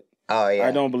from, but Oh yeah,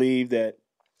 I don't believe that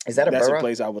Is that a that's borough? a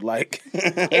place I would like.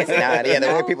 It's Nah, not. yeah, the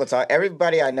way No. people talk.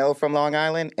 Everybody I know from Long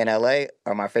Island and LA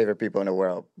are my favorite people in the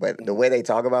world. But the way they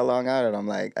talk about Long Island, I'm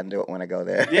like, I don't want to go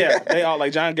there. Yeah, they all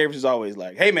like John Gabris is always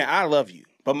like, "Hey man, I love you,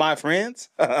 but my friends,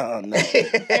 no, You're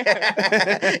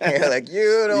like,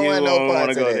 you don't want no wanna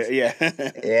parts of go this. there." Yeah,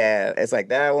 Yeah, it's like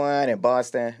that one in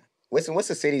Boston. What's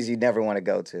the cities you never want to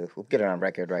go to? We'll get it on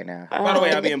record right now. By the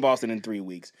way, I'll be in Boston in 3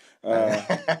 weeks. No,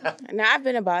 I've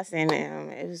been to Boston.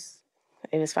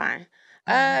 It was fine.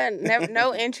 Never,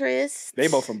 no interest. They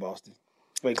both from Boston.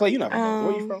 Wait, Clay, you not from Boston?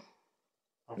 Where you from?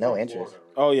 No interest.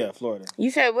 Oh yeah, Florida.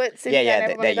 You said what city? Yeah, I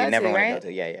never that you never want right? to go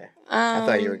to. Yeah, yeah. I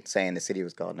thought you were saying the city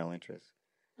was called No Interest.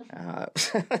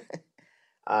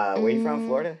 Where you from,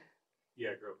 Florida?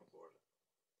 Yeah, I grew up in Florida.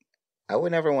 I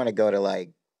would never want to go to like.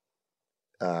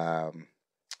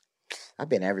 I've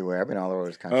been everywhere. I've been all over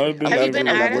this country. I've been Have you been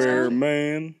to everywhere, Idaho?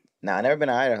 man. No, I never been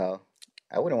to Idaho.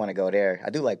 I wouldn't want to go there. I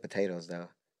do like potatoes though.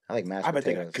 I like mashed I bet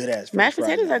they potatoes. got good ass. Mashed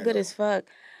potatoes are good as fuck.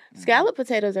 Scallop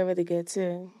potatoes are really good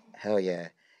too. Hell yeah,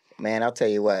 man! I'll tell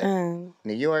you what.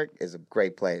 New York is a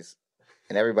great place,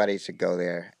 and everybody should go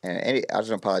there. And I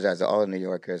just apologize to all the New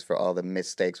Yorkers for all the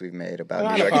mistakes we've made about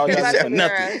I New York. apologize for About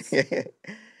nothing.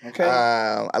 Okay.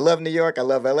 I love New York. I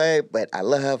love LA, but I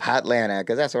love Hotlanta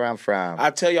because that's where I'm from.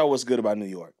 I'll tell y'all what's good about New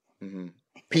York.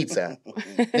 Pizza,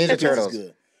 Ninja Pizza's Turtles.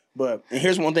 good. But and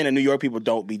here's one thing that New York people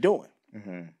don't be doing.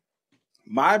 Mm-hmm.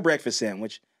 My breakfast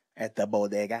sandwich at the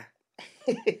bodega.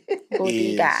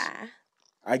 Bodega.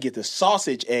 I get the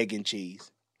sausage, egg, and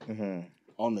cheese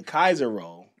on the Kaiser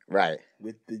roll Right.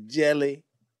 with the jelly,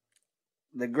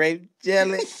 the grape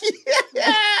jelly.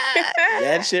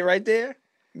 That shit right there.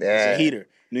 It's Yeah. a heater.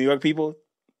 New York people,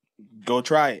 go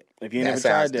try it. If you ain't That never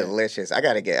sounds tried that. delicious. I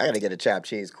gotta get a chopped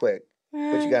cheese quick.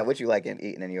 What you got? What you like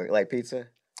eating in New York? Like pizza?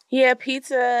 Yeah,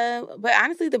 pizza. But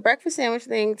honestly, the breakfast sandwich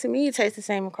thing, to me, it tastes the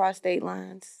same across state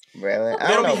lines. Really? They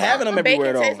don't be having them everywhere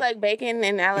Bacon though. tastes like bacon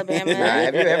in Alabama. Nah,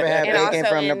 have you ever had And bacon also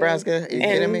from in- Nebraska? Are you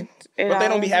kidding me? But they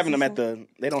don't be having them at the.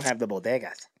 They don't have the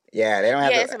bodegas. Yeah, they don't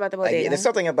have. It's about the bodega. There's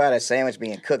something about a sandwich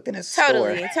being cooked in a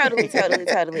Totally.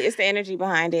 store. It's the energy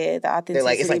behind it, the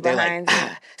authenticity behind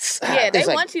it. Yeah, they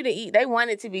want you to eat. They want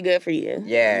it to be good for you.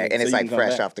 Yeah, and So it's you like can come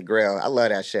fresh back. off the grill. I love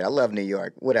that shit. I love New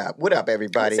York. What up? What up,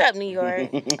 everybody? What's up, New York?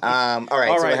 All right. All so right,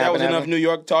 what that was happened, enough Evan? New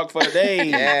York talk for today.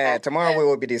 Yeah, tomorrow we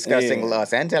will be discussing Yeah.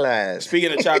 Los Angeles.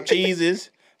 Speaking of chopped cheeses,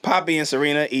 Poppy and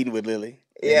Serena eating with Lily.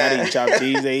 They're Yeah. not eating chopped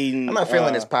cheese. They eating. I'm not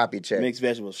feeling this Poppy chick. Mixed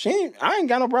vegetables. I ain't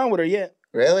got no problem with her yet.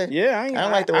 Really? Yeah, I I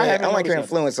don't like the way. I haven't don't like her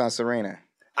noticed influence on Serena.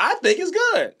 I think it's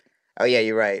good. Oh yeah,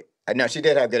 you're right. I know she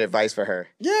did have good advice for her,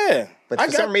 Yeah, but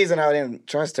for some reason I didn't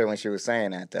trust her when she was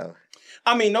saying that though.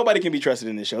 I mean, nobody can be trusted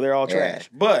in this show. They're all Yeah. trash.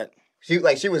 But She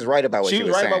was right about what she she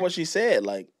was was right saying. about what she said.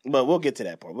 But we'll get to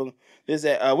that part. We're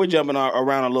jumping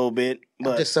around a little bit. But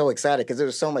I'm just so excited because there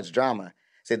was so much drama.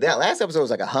 See, that last episode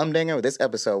was like a humdinger. This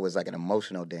episode was like an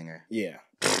emotional dinger. yeah,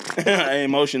 an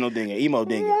emotional dinger, emo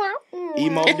dinger.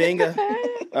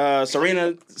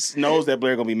 Serena knows that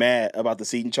Blair gonna be mad about the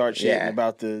seating chart shit and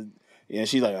about the. Yeah,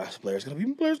 she's like, Blair's gonna be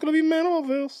mad about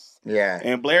this. Yeah.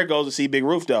 And Blair goes to see Big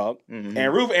Roof Dog, and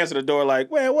Roof answered the door like,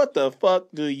 "Well, what the fuck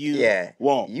do you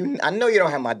want? I know you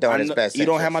don't have my daughter's best. You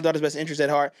don't have my daughter's best interest at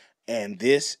heart." And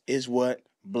this is what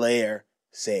Blair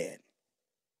said.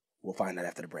 We'll find out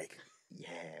after the break. Yeah.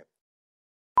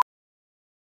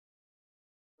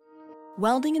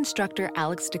 Welding instructor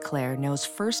Alex DeClaire knows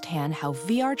firsthand how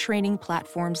VR training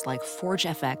platforms like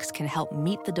ForgeFX can help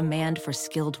meet the demand for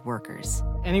skilled workers.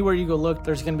 Anywhere you go look,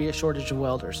 there's going to be a shortage of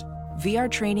welders.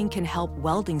 VR training can help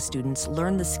welding students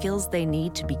learn the skills they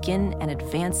need to begin and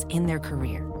advance in their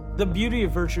career. The beauty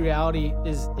of virtual reality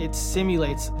is it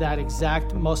simulates that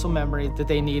exact muscle memory that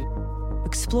they need.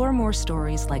 Explore more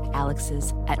stories like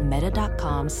Alex's at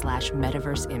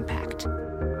meta.com/metaverseimpact.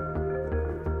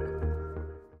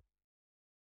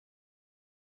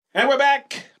 And we're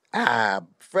back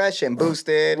Fresh and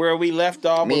boosted. where we left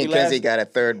off. Me and Kindsey got a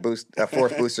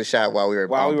fourth booster shot while we were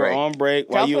on break.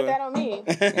 While Don't you put were, that on me.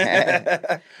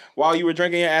 while you were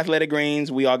drinking your athletic greens,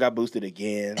 we all got boosted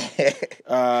again.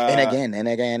 And again.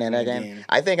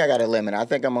 I think I got a limit. I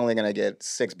think I'm only going to get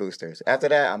 6 boosters. After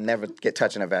that, I'm never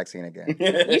touching a vaccine again.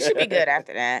 You should be good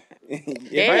after that.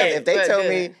 If they tell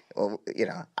me, well,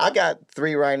 I got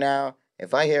 3 right now.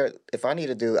 If I need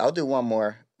to do, I'll do one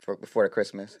more before the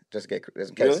Christmas, just in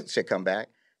case shit come back.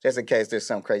 Just in case there's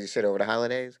some crazy shit over the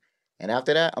holidays. And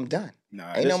after that, I'm done.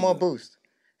 Ain't no more boost.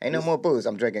 No more booze.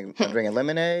 I'm dringing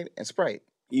lemonade and Sprite.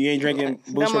 You ain't drinking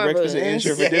No boost for more breakfast and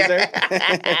booze. for dessert?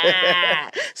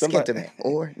 Skip to me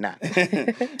or not. So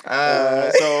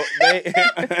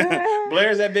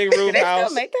Blair's at Big Roof Do they House.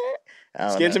 still make that?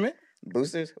 Skintimate?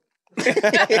 Boosters? They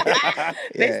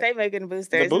stay making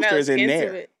boosters. The booster is in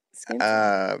there.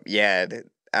 Yeah.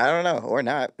 I don't know, or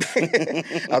not.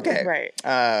 Okay. Right.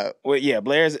 Blair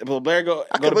go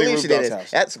I to could Big believe Roof she did Dog's it.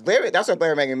 house. That's what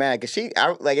Blair made me mad because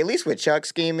at least with Chuck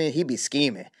scheming, he be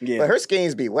scheming. Yeah. But her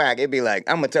schemes be whack. It'd be like,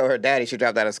 I'm gonna tell her daddy she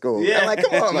dropped out of school. Yeah. I'm like,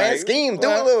 come on, man, Like, scheme, do a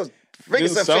well, little, figure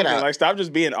Do some something. shit out. Like, stop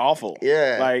just being awful.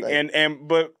 Yeah,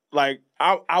 But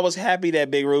I was happy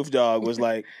that Big Roof Dog was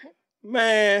like,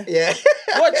 man, yeah,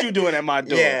 what you doing at my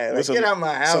door? Yeah, with like, get out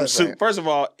my house, Some soup. like- First of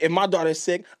all, if my daughter's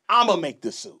sick, I'm gonna make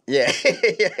the soup. yeah.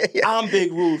 I'm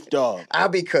Big Roof Dog. I'll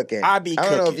be cooking. I be I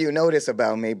don't know if cooking. you know this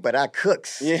about me, but I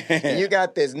cooks. Yeah. And you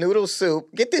got this noodle soup.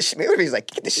 Get this. What if he's like,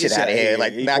 get this shit out of here?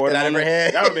 Like, He knocked poured it out of on her there.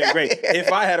 head. That would have been great.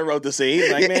 If I had a wrote the scene,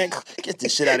 he's like, man, get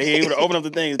this shit out of here. He would have opened up the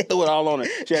thing and threw it all on her.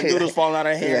 She had noodles falling out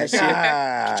of her hair and shit.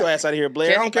 Get your ass out of here,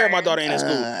 Blair. I don't care if my daughter ain't in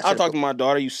school. I'll talk to my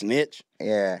daughter, you snitch.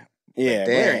 Yeah. Yeah, But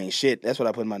Blair Dan- ain't shit. That's what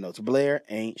I put in my notes. Blair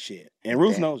ain't shit. And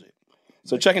Ruth knows it.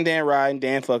 So Chuck and Dan riding.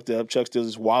 Dan fucked up. Chuck steals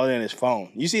his wallet and his phone.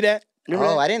 You see that? Remember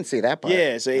that? I didn't see that part.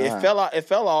 Yeah, so it fell out. It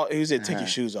fell off. He said, take your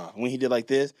shoes off. When he did like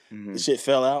this, the shit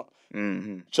fell out.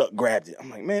 Chuck grabbed it. I'm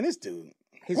like, man, this dude.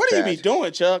 He's What do you trash. be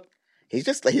doing, Chuck?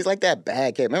 He's like that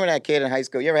bad kid. Remember that kid in high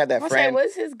school? You ever had that friend?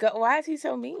 Why is he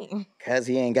so mean? Cause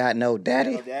he ain't got no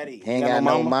daddy. No daddy. He ain't got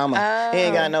no mama. He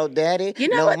ain't got no daddy. You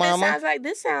know no what mama. this sounds like?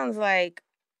 This sounds like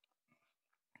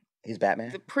He's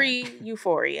Batman. the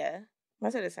pre-Euphoria.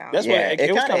 That's what it sounds That's like. what Yeah,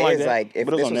 it was kind kinda of like is that, like if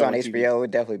but it this was on was on network TV. HBO, it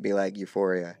would definitely be like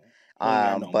Euphoria.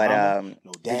 No mama,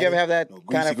 no Did daddy, you ever have that no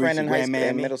kind of greasy, friend in high school, in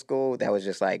grandmammy? middle school that was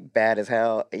just like bad as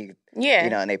hell? Yeah.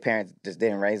 You know, and their parents just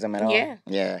didn't raise them at all. Yeah.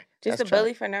 Yeah. Just that's a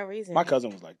bully for no reason. My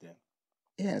cousin was like that.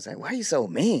 Yeah, it's like, why are you so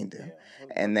mean, dude?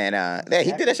 And then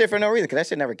he did that shit for no reason because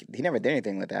he never did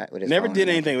anything with that. With his Never phone did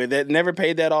and anything with that. Never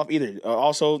paid that off either.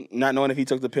 Also, not knowing if he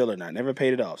took the pill or not. Never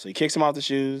paid it off. So he kicks him out the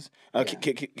shoes.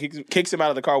 Kicks him out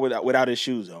of the car without his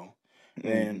shoes on.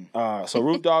 And so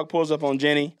Roof Dog pulls up on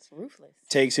Jenny. It's ruthless.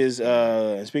 Takes his.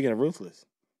 Speaking of ruthless,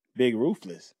 Big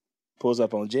Ruthless pulls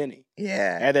up on Jenny.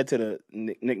 Yeah. Add that to the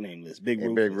nickname list. Big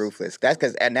Ruthless. Big Ruthless. That's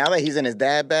because now that he's in his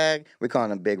dad bag, we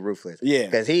call him Big Ruthless. Yeah.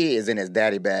 Because he is in his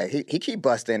daddy bag. He keep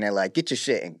busting there like, get your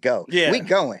shit and go. Yeah. We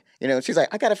going. You know, she's like,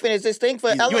 I got to finish this thing for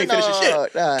You ain't finished your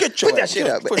shit. Get your put that ass shit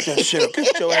up. Put that shit up.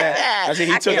 Get your ass. I said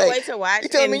he I took can't it. wait to watch. You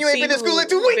telling me and you ain't see been to school in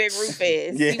 2 who weeks? Big Roof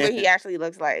is. Yeah. See what he actually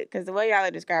looks like. Because the way y'all are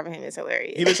describing him is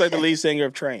hilarious. He looks like the lead singer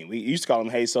of Train. We used to call him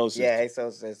Hey Sosa. Yeah, so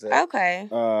it's Okay.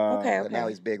 Okay. But now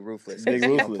he's Big Ruthless. Big He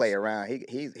don't Ruthless. play around.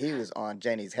 He was on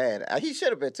Jenny's head. He should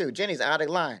have been too. Jenny's out of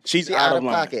line. She's She out of of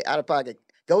line. pocket. Out of pocket.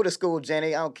 Go to school,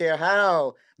 Jenny. I don't care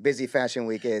how busy Fashion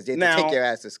Week is. You have to take your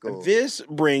ass to school. This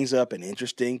brings up an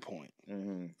interesting point.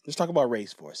 Mm-hmm. Let's talk about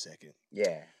race for a second.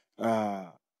 Yeah.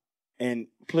 And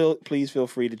please feel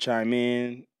free to chime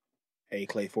in. A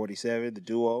Clay 47, the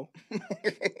duo.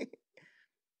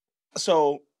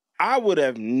 So I would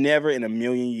have never in a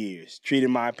million years treated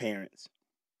my parents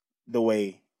the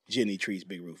way Jenny treats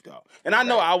Big Roof Dog. And I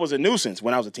know I was a nuisance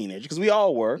when I was a teenager because we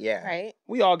all were. Yeah. Right.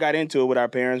 We all got into it with our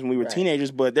parents when we were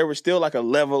teenagers, but there was still like a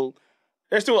level,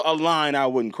 there's still a line I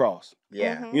wouldn't cross.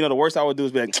 Yeah. Mhm. You know, the worst I would do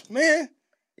is be like, man.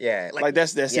 Yeah. Like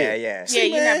that's it. Yeah. Yeah, See,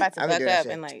 you're not man, about to I would buck do that up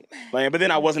shit. and like. But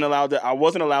then I wasn't allowed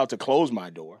to close my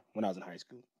door when I was in high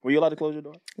school. Were you allowed to close your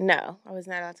door? No, I was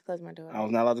not allowed to close my door. I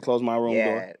was not allowed to close my room door.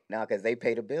 Yeah. No, because they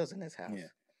pay the bills in this house. Yeah.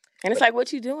 And it's like,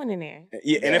 what you doing in there?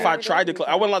 Yeah, and if Yeah. I tried to close,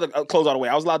 I wasn't allowed to close all the way.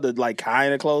 I was allowed to like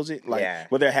kind of close it, like, Yeah.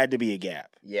 but there had to be a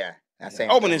gap. Yeah. That's same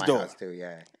Open thing in this my door. house too.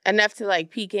 Yeah. Enough to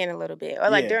like peek in a little bit, or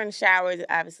like Yeah. during the showers,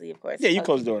 obviously, of course. Yeah, you supposed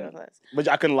close to the keep door. it closed. But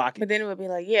I couldn't lock But it. then it would be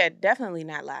like, yeah, definitely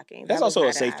not locking. That's That was also a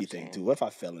not an safety option. thing too. What if I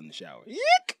fell in the shower?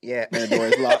 Yeah. And the door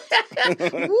is locked.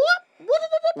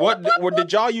 What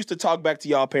did y'all used to talk back to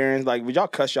y'all parents? Like, would y'all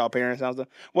cuss y'all parents out?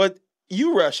 What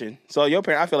you Russian? So your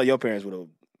parents, I feel like your parents would have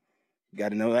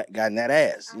gotten that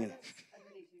ass. You know.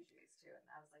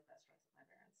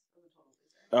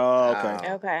 Oh,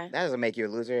 okay. Okay. That doesn't make you a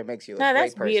loser. It makes you a No, great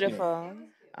that's person. beautiful.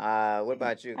 What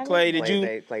about you, Clay, did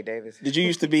you- Clay Davis? Did you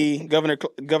used to be Governor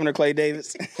Clay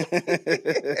Davis? Never talked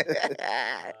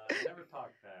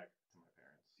back to my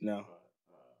parents. No.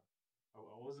 But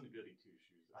I wasn't a goody two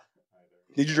shoes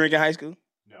either. Did you drink in high school?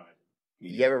 No, I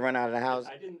didn't. You ever run out of the house?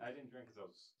 I didn't drink because I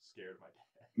was scared of my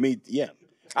dad. Me, yeah.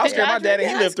 I was Did scared of y'all my dad, drink and in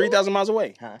he high lived school? 3,000 miles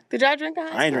away. Huh? Did y'all drink in high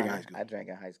school? I ain't drinking high school. I drank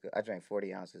in high school. I drank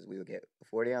 40 ounces. We would get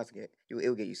 40 ounces. It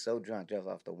would get you so drunk just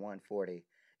off the 140.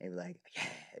 And you'd be like, yeah,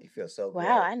 you feel so good.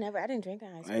 Wow, I didn't drink in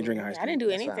high school. I ain't drinking high I didn't do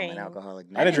That's why I'm anything. an alcoholic.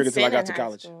 I didn't drink until I sin got in to high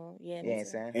college. school. Yeah, You ain't me too.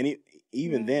 saying? And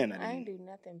even then, I didn't do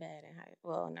nothing bad in high.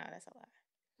 Well, no, that's a lie.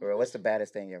 Bro, what's the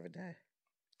baddest thing you ever did?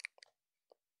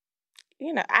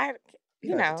 You know, You you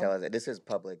don't have know. to tell us. This is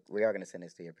public. We are going to send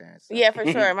this to your parents. so. Yeah, for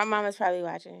sure. My mom is probably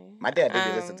watching. My dad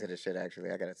did listen to this shit, actually.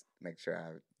 I got to make sure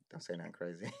I don't say nothing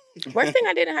crazy. Worst thing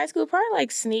I did in high school, probably like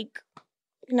sneak,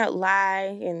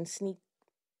 lie and sneak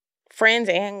friends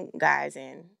and guys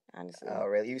in, honestly. Oh,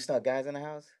 really? You snuck guys in the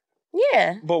house?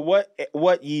 Yeah. but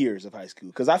what years of high school?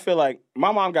 Because I feel like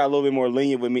my mom got a little bit more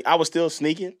lenient with me. I was still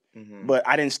sneaking, Mm-hmm. but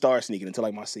I didn't start sneaking until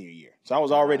like my senior year. So I was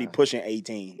already pushing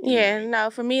 18. Yeah, no,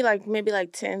 for me, like maybe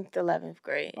like 10th, 11th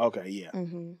grade. Okay, yeah.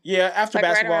 Mm-hmm. Yeah, after Like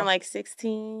basketball. right around like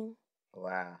 16.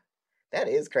 Wow. That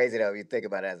is crazy, though, if you think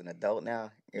about it as an adult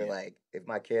now. You're Yeah. like, if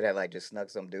my kid had, like, just snuck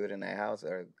some dude in their house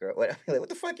or girl, what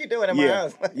the fuck you doing in my Yeah.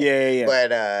 house? Yeah.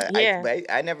 But, Yeah.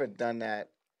 I never done that.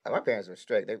 My parents were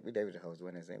strict. They were the host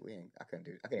winners. And I couldn't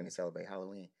even celebrate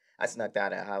Halloween. I snuck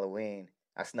out at Halloween.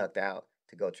 I snuck out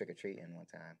to go trick-or-treating one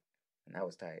time. And that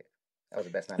was tight. That was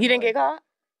the best night You of my didn't get life. caught?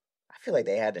 I feel like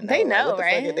they had to know. They Like, know, what the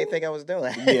right? fuck did they think I was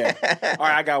doing? Yeah. All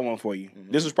right, I got one for you. Mhm.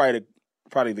 This was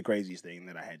probably the craziest thing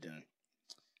that I had done.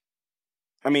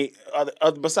 I mean,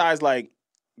 besides like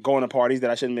going to parties that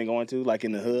I shouldn't have been going to, like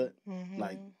in the hood, Mm-hmm.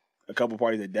 like a couple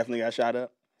parties that definitely got shot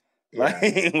up, Yeah.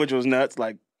 like which was nuts,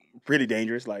 like pretty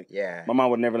dangerous. Like Yeah. my mom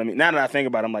would never let me. Now that I think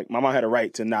about it, I'm like, my mom had a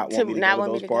right to not want me to go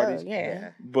to those parties.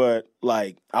 Yeah. But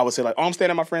like, I would say like, oh, I'm staying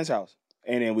at my friend's house,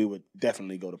 and then we would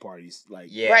definitely go to parties. Like,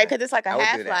 Yeah. Right, because it's like a I would do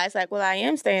half that. lie. It's like, well, I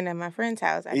am staying at my friend's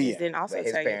house. I Yeah. just didn't also But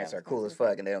his tell you parents that are was cool as possible.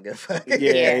 fuck and they don't give a fuck.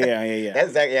 yeah. That's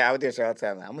exactly, I would do this all the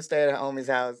time. I'm gonna stay at a homie's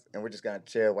house and we're just gonna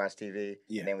chill, watch TV,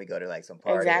 Yeah. and then we go to like some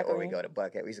party or Exactly. we go to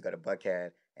Buckhead. We used to go to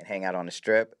Buckhead and hang out on the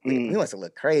strip. Mm. We must have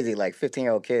looked crazy, like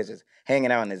 15-year-old kids just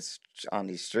hanging out on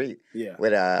the street Yeah.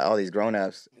 with all these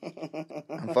grown-ups.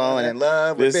 I'm falling in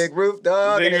love with This- Big Roof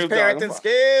Dog Big and his Roof Dog. parenting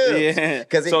skills. Yeah.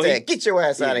 Because he So said, "Get your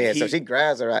ass out of yeah, here." So he- she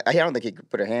grabs her. I don't think he could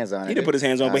put her hands on her. He didn't put his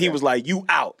hands on, but he Okay. was like, "You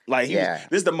out!" Like, Yeah.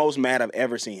 this is the most mad I've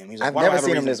ever seen him. He's like, I've "Why do I never have a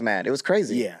seen him reason?" this mad. It was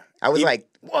crazy. Yeah, I was Even- like,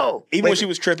 whoa. Even Wait, when she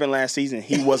was tripping last season,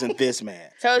 he wasn't this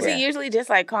mad. So is Yeah. he usually just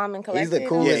like calm and collected? he's the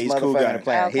coolest he's motherfucker cool guy. on the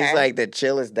planet. He's Okay. like the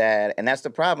chillest dad, and that's the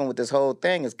problem with this whole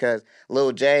thing is because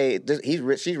Lil J,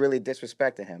 she's really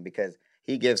disrespecting him because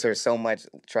he gives her so much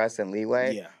trust and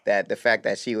leeway Yeah. that the fact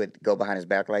that she would go behind his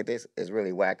back like this is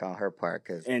really whack on her part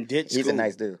because And ditch he's school. a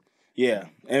nice dude. Yeah,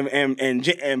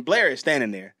 and Blair is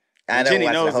standing there. I And know, Jenny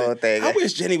watch the knows whole it. thing. I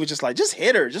wish Jenny would just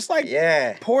hit her, just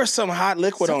Yeah. pour some hot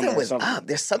liquid on her. Something or was something. up.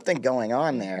 There's something going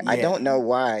on there. I Yeah. don't know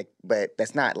why, but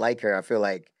that's not like her. I feel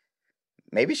like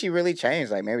maybe she really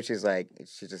changed. Like maybe she's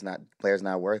just not, Blair's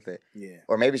not worth it. Yeah,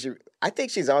 Or maybe I think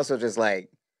she's also just like,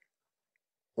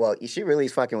 well, she really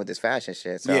is fucking with this fashion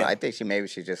shit. So Yeah. I think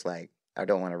she's just like, I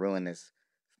don't want to ruin this.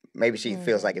 Maybe she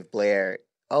feels like if Blair,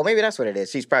 maybe that's what it is.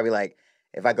 She's probably like,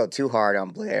 if I go too hard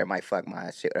on Blair, it might fuck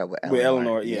my shit up with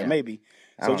Eleanor. Yeah, maybe.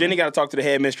 So Jenny got to talk to the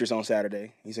headmistress on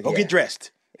Saturday. He's like, "Go get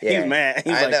dressed." He was mad.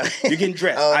 He's I know. like, "You're getting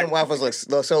dressed." Oh, them waffles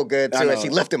look so good I too. And know. she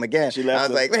left them again. She left I was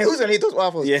them. like, man, who's gonna eat those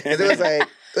waffles? Yeah. 'Cause it was like,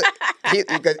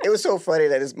 because it was so funny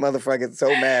that this motherfucker's so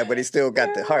mad, but he still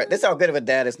got the heart. That's how good of a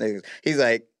dad this nigga is. He's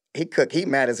like, he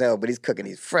mad as hell, but he's cooking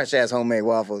these fresh ass homemade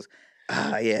waffles.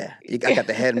 Yeah, I got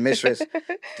the head mistress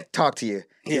to talk to you.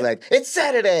 He's like, it's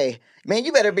Saturday, man.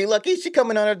 You better be lucky. She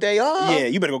coming on her day off. Yeah,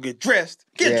 you better go get dressed.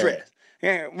 Get dressed.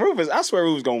 Yeah, Rufus, I swear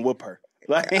Rufus gonna whoop her.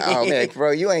 Like, Oh man,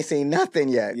 bro, you ain't seen nothing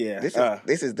yet. Yeah,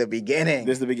 this is the beginning.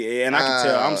 This is the beginning, and I can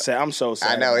tell. I'm sad. I'm so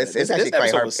sad. I know, it's actually this quite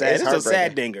episode was sad. it's It's a sad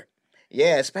heartbreaking. dinger.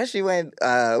 Yeah, especially when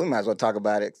we might as well talk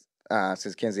about it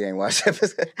since Kindsey ain't watched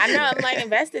it. I know I'm like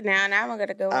invested now. Now I'm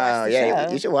gonna go watch the yeah,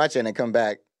 show. you should watch it and come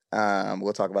back.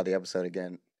 We'll talk about the episode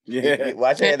again. Yeah,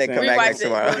 Watch it and then come back Rewatch next it.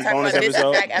 tomorrow. We'll talk about Bonus this episode.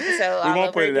 exact episode we all won't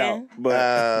over put it again. out,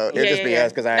 but It'll just be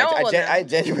us because No one will know. I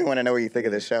genuinely want to know what you think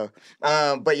of the show.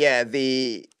 But yeah,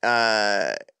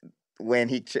 when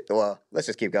let's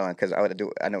just keep going because I want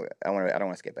to. I don't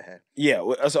want to skip ahead. yeah.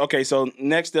 Okay, so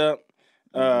next up,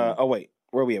 oh wait,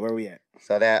 where we at?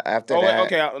 So that after Oh, that,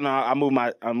 okay. I move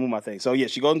my thing. So yeah,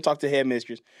 she goes and talks to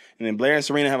headmistress, and then Blair and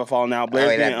Serena have a falling out.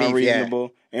 Blair's that being beef, yeah.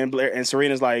 unreasonable, and Blair and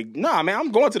Serena's like, "Nah, man,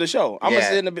 I'm going to the show. I'm gonna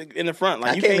sit in the front.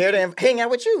 Like I you came can't here to hang out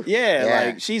with you. Yeah,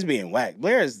 like she's being whack.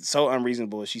 Blair is so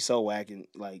unreasonable. She's so whack and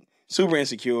like super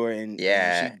insecure, and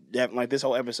Yeah. like this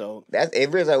whole episode.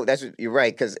 You're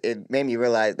right because it made me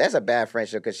realize that's a bad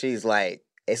friendship because she's like,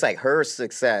 it's like her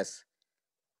success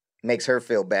makes her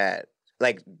feel bad.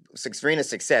 Like Serena's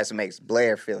success makes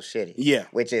Blair feel shitty. Yeah.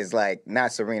 Which is like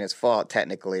not Serena's fault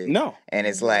technically. No. And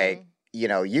it's like, you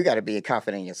got to be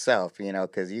confident in yourself,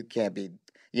 because you can't be,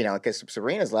 because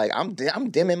Serena's like, I'm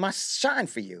dimming my shine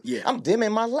for you. Yeah. I'm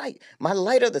dimming my light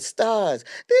of the stars.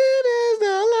 This is the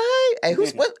light.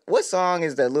 Hey, what song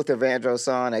is the Luther Vandross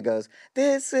song that goes,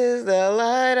 this is the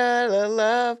light of the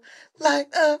love, light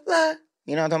of love.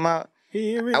 You know what I'm talking about?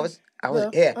 Here I was,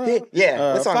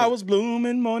 yeah. What song? Flowers bloom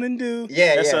in morning dew.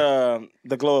 Yeah, That's yeah.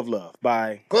 The Glow of Love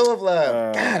by. Glow of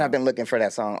Love. God, I've been looking for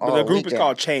that song all But the group is weekend.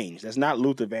 called Change. That's not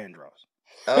Luther Vandross.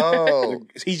 Oh.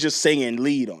 He's just singing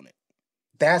lead on it.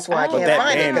 That's why I But can't that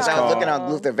find it band because is I was looking called-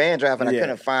 on Luther Vandross and I Yeah.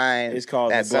 couldn't find It's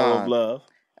called that The Glow song. of Love.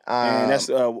 And that's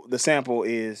Um, the sample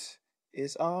is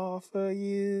 "It's all for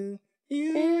you." Yeah.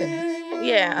 Okay.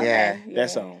 Yeah. That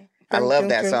song. I love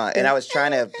that song, and I was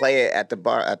trying to play it at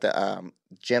the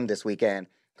gym this weekend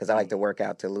because I like to work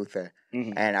out to Luther,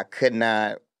 Mhm. and I could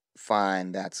not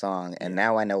find that song, and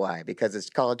now I know why because it's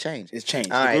called Change. It's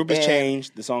changed. All The right, group is and-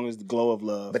 changed. The song is "The Glow of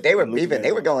Love." But they were and Luther beefing.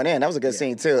 They were Vandross. going in. That was a good Yeah.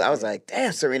 scene too. I was like,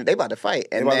 "Damn, Serena, they about to fight."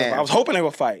 And then, I was hoping they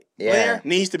would fight. Yeah. Blair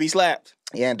needs to be slapped.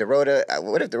 yeah, and Dorota.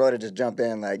 What if Dorota just jump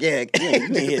in like, "Yeah, You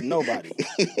ain't hit nobody.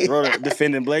 Rhoda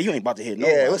defending Blair. You ain't about to hit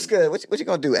nobody. yeah, what's good? What you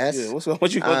gonna do, S?" Yeah,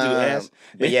 what you gonna do, ass?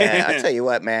 But yeah, I tell you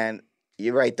what, man.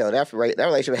 You're right though. That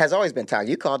relationship has always been toxic.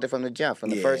 You called it from the jump, from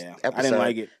the Yeah, first I episode. didn't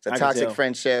like it. It's a I could toxic tell.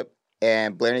 friendship,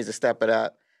 and Blair needs to step it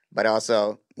up. But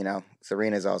also,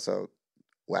 Serena's also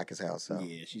whack as hell. So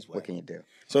Yeah, she's what whack. can you do?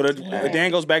 So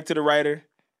Dan goes back to the writer.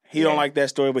 He don't like that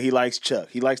story, but he likes Chuck.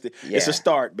 He likes the. It's Yeah. a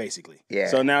start basically. Yeah.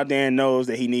 So now Dan knows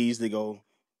that he needs to go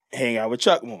hang out with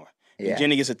Chuck more. Yeah. And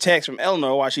Jenny gets a text from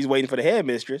Eleanor while she's waiting for the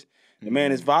headmistress. The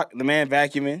man is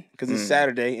vacuuming because it's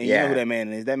Saturday, and you Yeah. know who that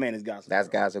man is. That man is Gossip. That's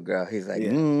Girl. Gossip Girl. He's like, Yeah.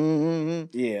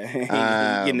 mm-hmm. Yeah, he's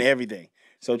getting everything.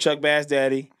 So Chuck Bass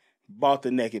Daddy bought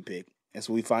the naked pic. That's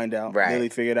what we find out. Right. Lily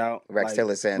figured out. Rex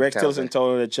Tillerson Rex tells Tillerson her.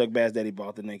 told her that Chuck Bass Daddy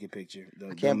bought the naked picture.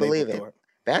 I can't believe it.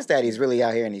 Bass Daddy's really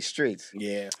out here in these streets.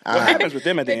 Yeah. What happens with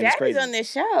them at the The end is daddies crazy. on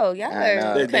this show. Y'all I know.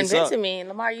 are They suck. convincing me.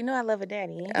 Lamar, you know I love a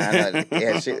daddy. I know.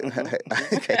 Yeah,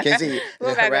 Kindsey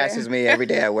We'll back harasses me every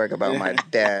day at work about my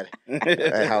dad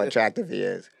and how attractive he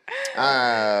is.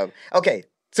 Okay,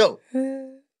 so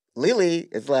Lily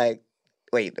is like,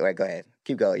 wait, go ahead.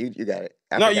 Keep going. You got it.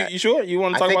 No, forgot. you sure? You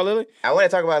want to I talk think- about Lily? I want to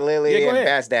talk about Lily Yeah, go and ahead.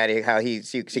 Bass Daddy, how she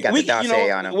got the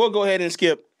dossier on him. We'll go ahead and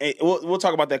skip. We'll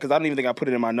talk about that because I don't even think I put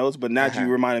it in my notes, but now that you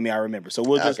reminded me, I remember. So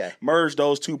we'll just merge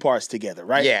those two parts together,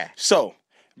 right? Yeah. So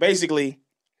basically,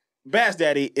 Bass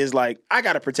Daddy is like, I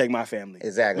got to protect my family.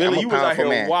 Exactly. Lily, I'm a you was out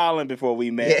powerful here man. wilding before we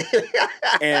met. Yeah.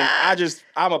 And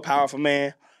I'm a powerful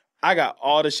man. I got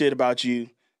all the shit about you.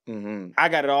 Mm-hmm. I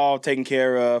got it all taken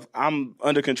care of. I'm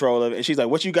under control of it. And she's like,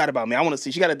 what you got about me? I want to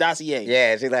see. She got a dossier.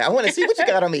 Yeah, she's like, I want to see what you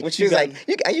got on me. What you She's got? like,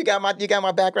 you got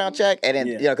my background check, and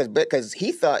then because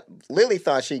Lily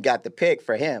thought she got the pick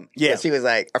for him. Yeah, she was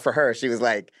like, or for her, she's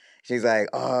like,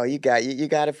 oh, you got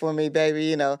it for me,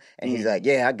 baby, And he's like,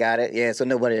 yeah, I got it. Yeah, so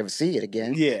nobody ever see it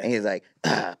again. Yeah, and he's like,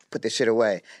 put this shit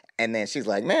away. And then she's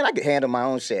like, man, I could handle my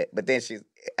own shit. But then shit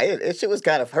was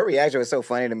kind of, her reaction was so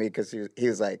funny to me because he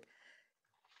was like,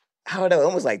 I don't know,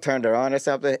 almost like turned her on or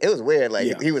something. It was weird.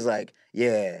 Like he was like,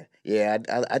 I did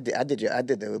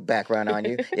the background on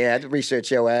you. Yeah, I did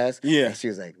research your ass. Yeah. And she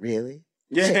was like, really?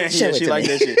 Yeah, she liked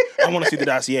that shit. I want to see the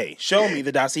dossier. Show me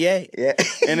the dossier. Yeah.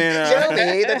 And then show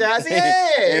me the dossier.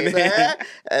 and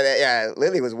then,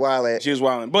 Lily was wilding. She was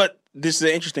wilding. But this is an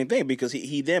interesting thing because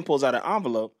he then pulls out an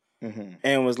envelope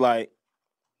and was like,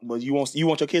 well, you want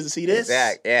your kids to see this?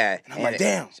 Exactly. Yeah. And I'm like,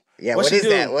 damn. Yeah, what is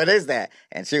that? What is that?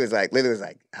 And she was like, Lily was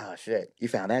like, oh shit, you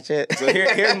found that shit? So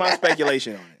here's my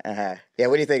speculation on it. Yeah,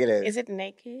 what do you think it is? Is it a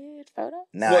naked photo?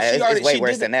 No, it's way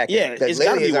worse than that. Yeah, because it's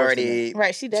gotta Lily be is worse already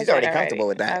right. She's already comfortable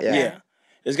with that. Okay. Yeah.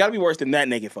 It's got to be worse than that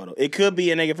naked photo. It could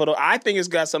be a naked photo. I think it's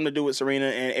got something to do with Serena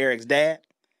and Eric's dad.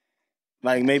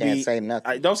 Like maybe can't say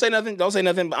nothing. Don't say nothing. Don't say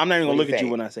nothing. But I'm not even gonna look at you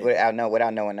when I say. Without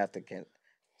knowing nothing.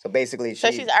 So basically,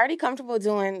 she's already comfortable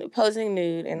posing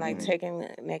nude and like taking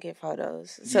naked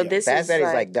photos. So this Bass is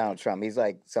Daddy's like Donald Trump. He's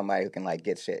like somebody who can like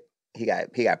get shit. He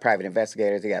got private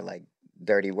investigators. He got like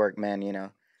dirty workmen.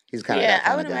 He's kind of that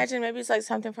kind I would of guy. imagine maybe it's like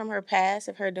something from her past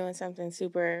of her doing something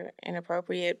super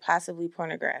inappropriate, possibly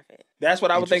pornographic. That's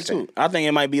what I would think too. I think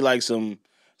it might be like some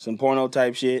porno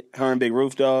type shit. Her and Big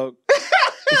Roof Dog.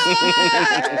 He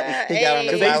got on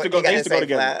the They used to go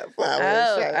together.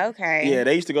 Oh, okay. Yeah,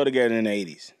 they used to go together in the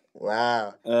 80s.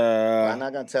 Wow. I'm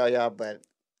not gonna tell y'all, but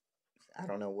I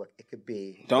don't know what it could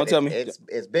be. Don't tell me.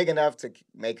 It's big enough to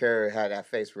make her have that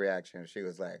face reaction. She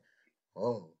was like,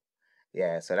 "Oh,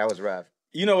 yeah." So that was rough.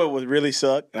 You know what would really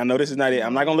suck? I know this is not it.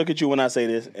 I'm not gonna look at you when I say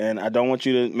this, and I don't want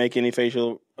you to make any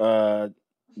facial.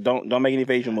 Don't make any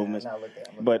facial movements.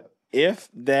 But if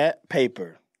that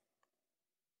paper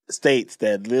states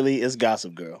that Lily is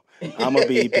Gossip Girl, I'm gonna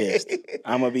be pissed.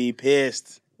 I'm gonna be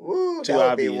pissed. Woo, Too that would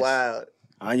obvious. be wild.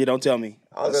 Anya, don't tell me.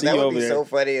 Also, that would be so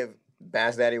funny if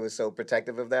Bass Daddy was so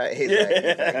protective of that. He's like,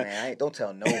 man, don't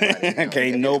tell nobody.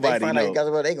 Can't nobody if they find out know. you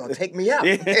Gossip Girl, they gonna take me out.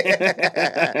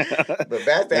 But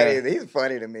Bass Daddy, he's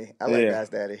funny to me. I like Bass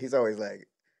Daddy. He's always like,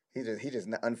 he just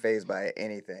unfazed by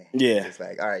anything. Yeah. It's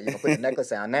like, all right, you gonna put the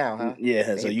necklace on now, huh? Yeah.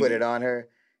 And So he put it on her.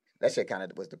 That shit kind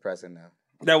of was depressing though.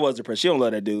 That was depressing. She don't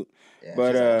love that dude. Yeah,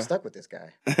 but she's like, I'm stuck with this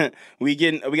guy. we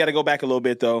got to go back a little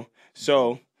bit though.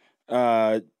 So,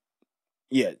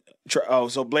 yeah.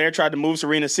 So Blair tried to move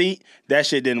Serena's seat. That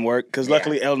shit didn't work because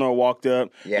luckily Eleanor walked up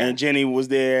and Jenny was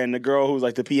there, and the girl who was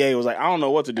like the PA was like, I don't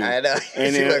know what to do. I know.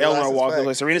 And then Eleanor walked up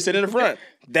like, Serena, sit in the front.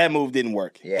 That move didn't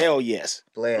work. Yeah. Hell yes.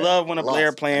 Blair love when a lost.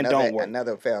 Blair plan don't work.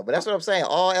 Another fail. But that's what I'm saying.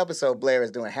 All episode Blair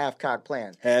is doing half-cocked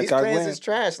plans. These plans is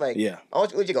trash. Like,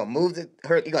 what you gonna move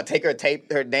her? You gonna take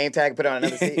her name tag, put it on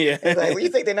another seat? It's like, well, you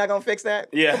think they're not gonna fix that?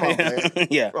 Yeah. Come on, Blair.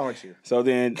 Yeah. What's wrong with you? So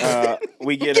then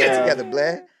we get together,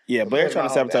 Blair. Yeah, Blair trying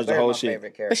to sabotage the whole shit.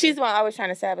 But she's the one always trying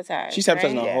to sabotage. She's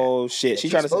sabotaging the whole shit.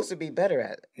 She's supposed to be better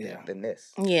at than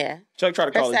this. Yeah. Chuck tried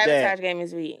to call his dad. Her sabotage game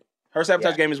is weak. Her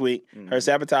sabotage game is weak. Her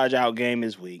sabotage out game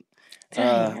is weak.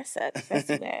 Dang, that sucks. That's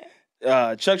too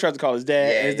bad. Chuck tried to call his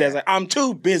dad, and his dad's like, I'm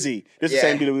too busy. This is the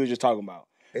same dude that we were just talking about.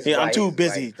 I'm too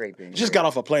busy. Just got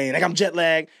off a plane. Like, I'm jet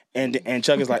lagged. And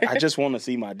Chuck is like, I just want to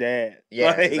see my dad.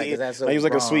 Yeah, like, that's so it was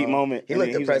like a sweet moment. He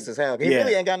looked depressed as hell. He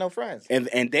really ain't got no friends.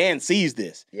 And Dan sees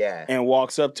this and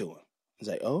walks up to him. He's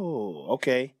like, oh,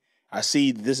 okay. I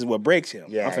see this is what breaks him.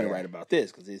 I'm finna write about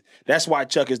this. Because that's why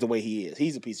Chuck is the way he is.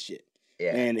 He's a piece of shit.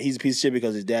 Yeah. And he's a piece of shit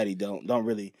because his daddy don't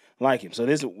really like him. So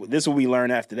this what we learn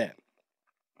after that.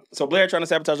 So Blair trying to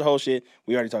sabotage the whole shit.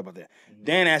 We already talked about that.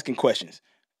 Dan asking questions.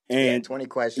 And 20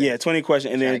 questions. Yeah, 20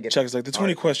 questions. And then Chuck is like, the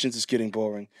 20 questions is getting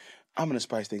boring. I'm going to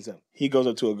spice things up. He goes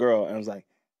up to a girl and was like,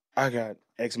 I got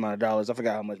X amount of dollars. I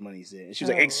forgot how much money he said. And she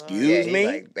was like, excuse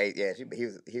me?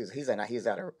 He's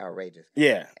outrageous.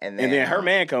 Yeah. And then her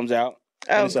man comes out.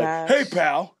 And he's like, hey,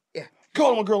 pal. Yeah.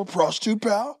 Call him a girl a prostitute,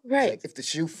 pal. Right. Like, if the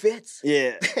shoe fits.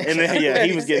 Yeah. And then,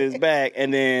 he was getting his back.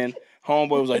 And then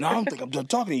homeboy was like, no, I don't think I'm done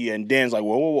talking to you. And Dan's like,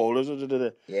 whoa.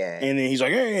 Yeah. And then he's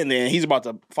like, hey, and then he's about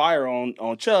to fire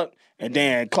on Chuck, and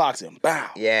Dan clocks him. Bow.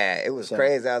 Yeah, it was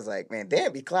crazy. I was like, man,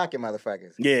 Dan be clocking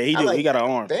motherfuckers. Yeah, he do. Like, he got an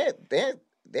arm.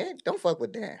 Dan, don't fuck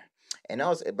with Dan. And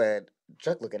also, but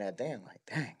Chuck looking at Dan like,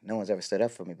 dang, no one's ever stood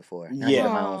up for me before. Not Yeah.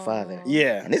 even my own father.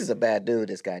 Yeah. And this is a bad dude,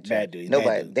 this guy, Chuck. Bad dude. Nobody,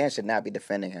 Bad dude. Dan should not be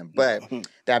defending him. But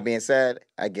that being said,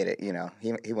 I get it. You know,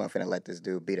 he wasn't finna let this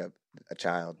dude beat up a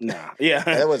child. Nah. Yeah.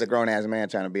 That was a grown-ass man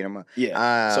trying to beat him up.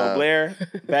 Yeah. So Blair,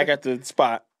 back at the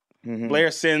spot,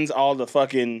 Blair sends all the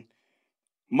fucking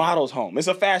models home. It's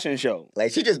a fashion show.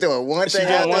 Like, she just doing one She thing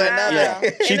doing after one- another. yeah.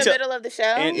 In the middle of the show?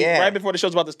 And Yeah. right before the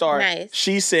show's about to start, Nice.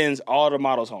 she sends all the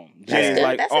models home. Jenny's good.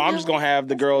 like, That's a I'm good just going to have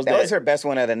the girls That that was her best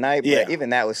one of the night, but Yeah.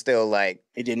 even that was still like,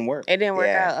 It didn't work. It didn't work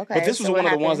Yeah. out. Okay. But this was so one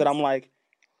what of the ones that happens? I'm like,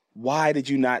 why did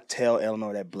you not tell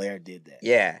Eleanor that Blair did that?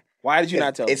 yeah. Why did you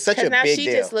not tell her? It's such a Because now big she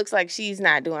deal. just looks like she's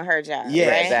not doing her job. Yeah,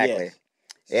 right? Exactly. Yes.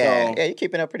 Yeah, So- yeah, you're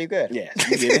keeping up pretty good. Yes,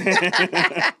 you did.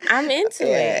 I'm into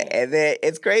Yeah, it. and then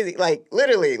it's crazy. Like,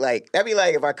 literally, like, that'd be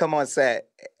like if I come on set,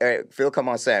 or Phil come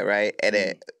on set, right? And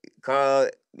then Carl,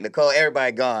 Nicole,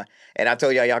 everybody gone. And I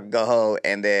told y'all can go home.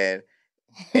 And then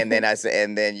I said,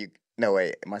 and then you, no,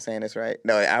 wait, am I saying this right?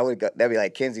 No, I would go, that'd be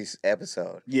like Kindsey's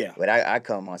episode. Yeah. But I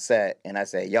come on set and I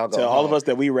say, y'all go So home. all of us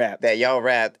that we rap. That y'all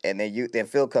rapped, and then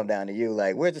Phil come down to you,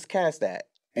 like, where's this cast at?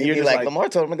 And And you're you'd be just like, like- Lamar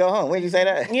told him to go home. When did you say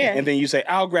that? Yeah. And then you say,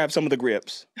 I'll grab some of the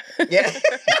grips. Yeah.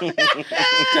 Don't worry,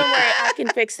 I can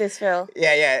fix this, Phil.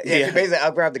 Yeah. Yeah. She basically,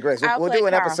 I'll grab the grips. I'll We'll play do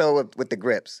an Carl. episode with the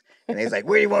grips. And he's like,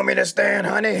 where do you want me to stand,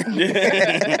 honey?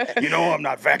 You know I'm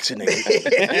not vaccinated.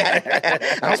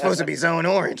 I'm supposed to be zone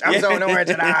orange. I'm zone orange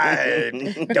and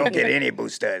I don't get any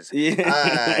boosters.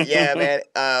 Yeah,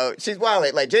 man. She's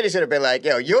wild. Like, Jenny should have been like,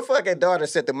 yo, your fucking daughter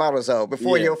sent the models home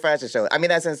before Yeah. your fashion show. I mean,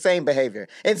 that's insane behavior.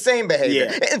 Insane behavior.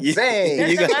 Yeah. Insane.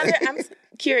 Does You the got- mother, I'm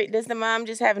curious, does the mom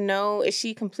just have is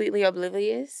she completely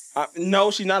oblivious?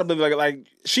 No, she's not oblivious. Like,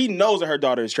 she knows that her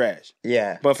daughter is trash.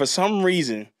 Yeah. But for some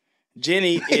reason,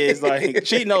 Jenny is like,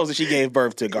 she knows that she gave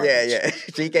birth to garbage. Yeah.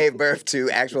 She gave birth to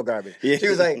actual garbage. Yeah. She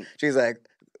was like,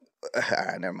 all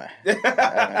right, never mind. I don't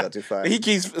wanna go too far. He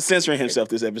keeps censoring himself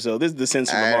this episode. This is the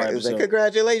Censor All Lamar right, it was episode. like,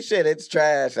 congratulations, it's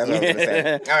trash. That's what I was gonna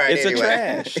say. All right, It's anyway. a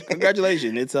trash.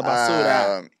 Congratulations. It's a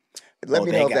basura. Let Oh,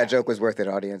 me they know if got that it. joke was worth it,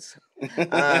 audience.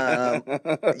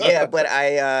 Yeah, but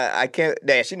I can't.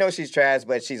 Yeah, she knows she's trash,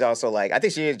 but she's also like, I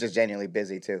think she is just genuinely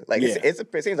busy too. Like, Yeah.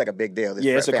 it seems like a big deal. This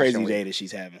Yeah, it's a fashion crazy week. day that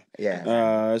she's having.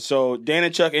 Yeah, So Dan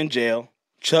and Chuck in jail.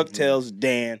 Chuck tells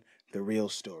Dan the real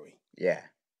story. yeah.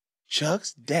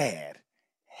 Chuck's dad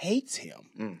hates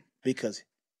him because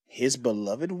his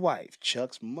beloved wife,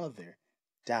 Chuck's mother,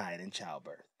 died in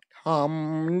childbirth.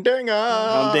 Humdinger.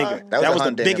 Humdinger. That was the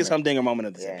humdinger biggest moment. humdinger moment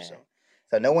of this Yeah. episode.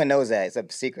 So no one knows that. It's a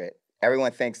secret.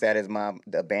 Everyone thinks that his mom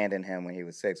abandoned him when he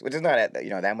was 6, which is not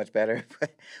that much better.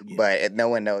 Yeah. But no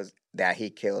one knows that he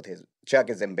killed his. Chuck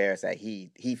is embarrassed that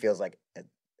he feels like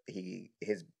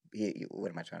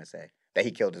what am I trying to say? That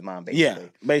he killed his mom basically. Yeah,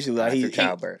 basically, like, through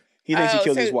childbirth. he thinks he Oh,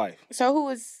 killed so- his wife. So who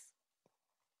was?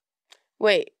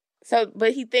 Wait. So,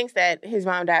 but he thinks that his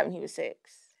mom died when he was 6.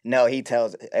 No, he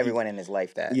tells everyone in his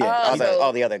life that. Yeah.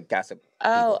 All the other gossip.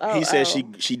 He said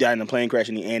she died in a plane crash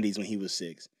in the Andes when he was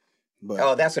 6. But,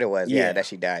 Oh, that's what it was. Yeah, Yeah. that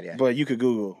she died. Yeah. but you could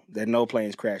Google that no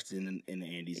planes crashed in the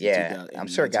Andes. in Yeah, 2000 I'm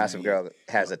sure in Gossip 1998. Girl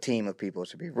has a team of people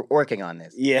to be working on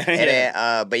this. Yeah, And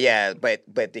then,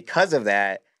 but because of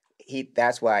that,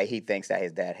 that's why he thinks that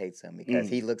his dad hates him because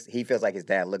he feels like his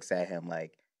dad looks at him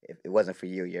like if it wasn't for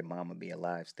you, your mom would be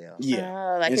alive still. Yeah.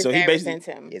 Oh, like And his so he dad basically- resents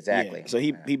him. Exactly. Yeah. So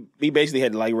he basically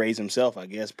had to like raise himself, I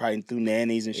guess, probably through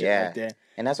nannies and shit Yeah. like that.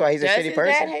 And that's why he's a Does shitty his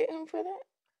person. dad hate him for that?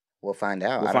 We'll find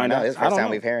out. We'll I don't find know. out. This is the I first don't time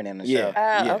know. we've heard in the Yeah.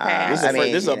 show. Oh, okay. This is, I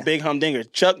mean, this is yeah. a big humdinger.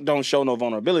 Chuck don't show no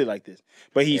vulnerability like this,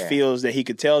 but he Yeah. feels that he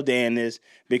could tell Dan this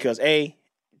because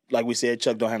like we said,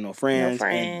 Chuck don't have no friends,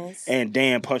 friends. and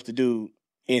Dan punched the dude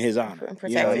in his honor. And You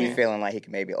protect know So what I him. he's mean? feeling like he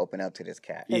can maybe open up to this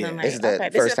cat. Yeah. I'm like, This is the okay,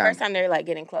 first this is the time. first time they're like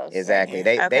getting close. Exactly.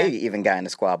 Okay. They even got in a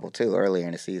squabble too earlier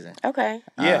in the season. Okay.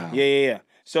 Yeah.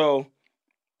 So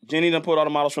Jenny done pulled all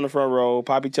the models from the front row.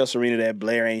 Poppy tells Serena that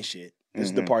Blair ain't shit. This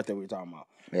is the part that we were talking about.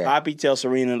 Yeah. Poppy tells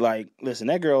Serena, like, listen,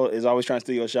 that girl is always trying to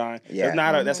steal your shine. Yeah.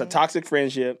 That's a toxic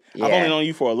friendship. I've Yeah. only known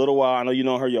you for a little while. I know you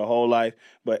known her your whole life,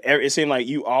 but it seemed like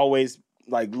you always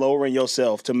like lowering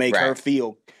yourself to make her Right.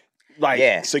 feel like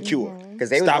Yeah. secure. Because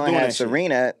they was Stop going to doing have that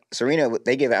shit. Serena,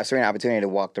 they gave Serena an opportunity to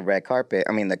walk the red carpet,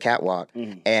 the catwalk.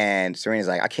 And Serena's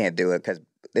like, I can't do it because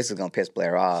this is going to piss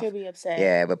Blair off. She'll be upset.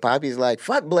 Yeah, but Poppy's like,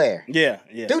 fuck Blair. Yeah.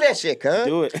 Do that shit, cuz.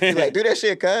 Do it. She's like, do that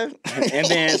shit, cuz. And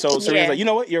then so Serena's Yeah. like, you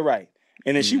know what? You're right.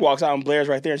 And then she walks out and Blair's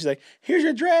right there and she's like, here's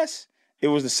your dress. It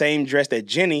was the same dress that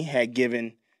Jenny had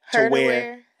given to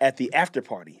wear at the after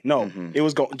party. No, it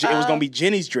was going to be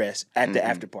Jenny's dress at the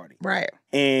after party. Right.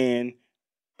 And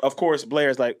of course,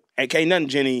 Blair's like, "Okay, nothing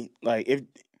Jenny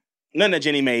nothing that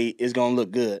Jenny made is gonna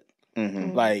look good,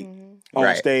 like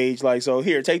on stage. Like, so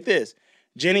here, take this."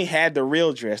 Jenny had the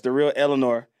real dress, the real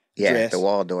Eleanor dress, the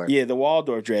Waldorf. Yeah, the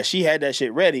Waldorf dress. She had that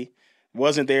shit ready.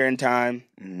 Wasn't there in time.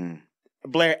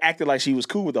 Blair acted like she was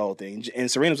cool with the whole thing, and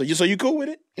Serena was like, "So you cool with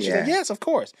it?" And she's like, "Yes, of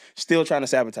course." Still trying to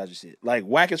sabotage the shit, like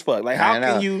whack as fuck. Like, how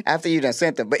can you? After you done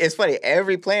sent them, but it's funny.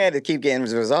 Every plan to keep getting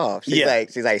resolved. She's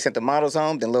like, sent the models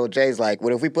home. Then Lil Jay's like,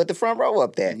 "What if we put the front row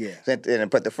up there?" Yeah. Then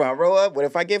put the front row up. What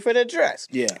if I give her the dress?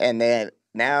 Yeah. And then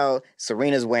now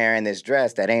Serena's wearing this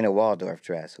dress that ain't a Waldorf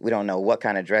dress. We don't know what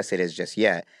kind of dress it is just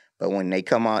yet. But when they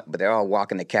come on, but they're all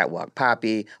walking the catwalk,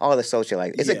 Poppy, all the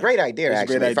socialites. It's a great idea,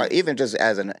 actually. Great idea. Even just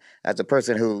as a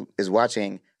person who is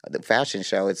watching the fashion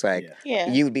show, it's like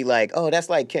you'd be like, oh,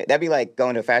 that'd be like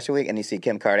going to Fashion Week and you see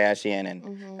Kim Kardashian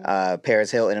and Paris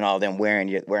Hilton and all them wearing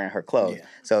her clothes. Yeah.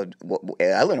 So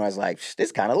Eleanor's like,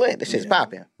 this kind of lit. This shit's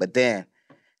popping. But then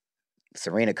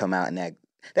Serena come out and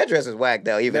that dress was whack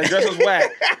though. Even that dress was whack,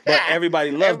 but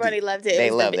everybody loved it. Everybody loved it.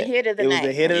 It was the hit of the night. It was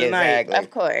the hit of the night, of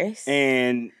course.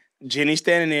 And Jenny's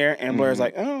standing there, and Blair's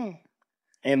like, "Oh,"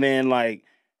 and then like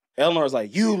Eleanor's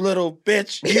like, "You little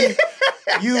bitch,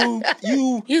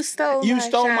 you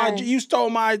stole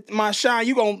my shine.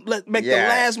 You gonna make the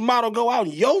last model go out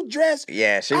in your dress?"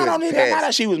 Yeah, she I was don't even know how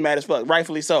she was mad as fuck,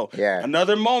 rightfully so. Yeah,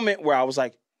 another moment where I was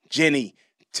like, Jenny,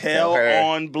 tell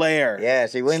on Blair. Yeah,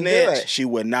 she wouldn't Snitch. do it. She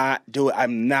would not do it.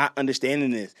 I'm not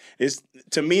understanding this.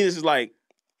 To me, this is like,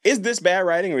 is this bad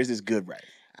writing or is this good writing?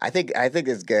 I think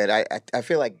it's good. I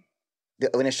feel like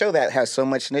when a show that has so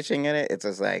much snitching in it, it's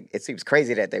just like it seems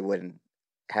crazy that they wouldn't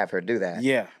have her do that.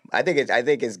 Yeah, I think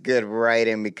it's good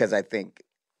writing because I think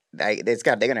they're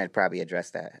gonna probably address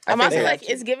that. I'm also like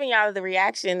it's giving y'all the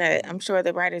reaction that I'm sure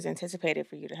the writers anticipated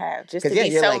for you to have, just to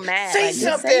be so like, mad. Say like,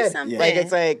 something. Say something. Yeah. Like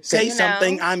it's like say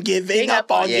something. I'm giving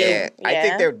up on you. Yeah, I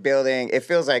think they're building. It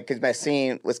feels like because my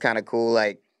scene was kind of cool.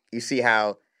 Like you see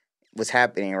how what's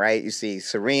happening, right? You see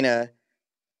Serena.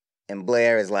 And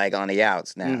Blair is like on the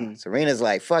outs now. Serena's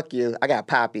like, "Fuck you, I got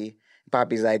Poppy."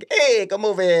 Poppy's like, "Hey, come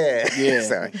over here." Yeah.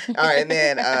 Sorry. All right,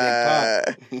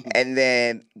 and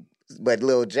then, but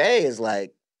Lil Jay is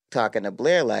like talking to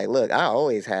Blair like, "Look, I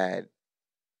always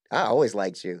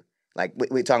liked you." Like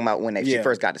we talking about when she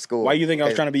first got to school. Why you think I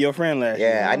was trying to be your friend last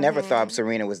year? Yeah, I never thought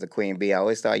Serena was the queen bee. I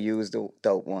always thought you was the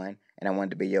dope one, and I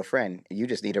wanted to be your friend. You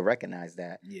just need to recognize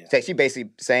that. Yeah. So she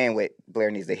basically saying what Blair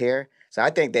needs to hear. So I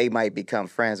think they might become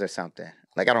friends or something.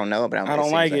 Like, I don't know, but I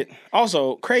don't like it.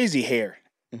 Also, crazy hair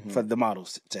for the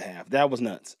models to have. That was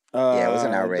nuts. Yeah, it was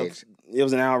an outrage. It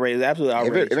was an outrage. Absolute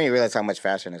outrage. It made you realize how much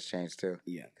fashion has changed, too.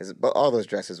 Yeah. Because all those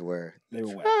dresses were... They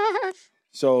were whack.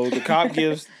 So the cop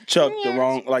gives Chuck the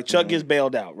wrong... Like, Chuck gets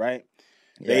bailed out, right?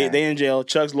 Yeah. They in jail.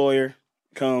 Chuck's lawyer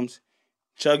comes.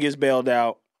 Chuck gets bailed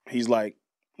out. He's like,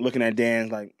 looking at Dan,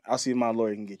 like, I'll see if my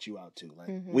lawyer can get you out, too. Like,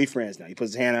 we friends now. He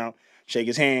puts his hand out. Shake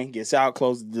his hand, gets out,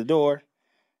 closes the door.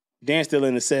 Dan's still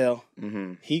in the cell.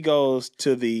 He goes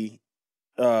to the,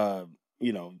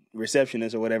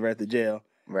 receptionist or whatever at the jail.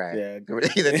 Right. Yeah.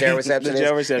 The jail receptionist. The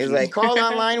jail receptionist. He's like, call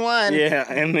on line 1. Yeah,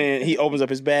 and then he opens up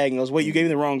his bag and goes, wait, you gave me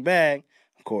the wrong bag?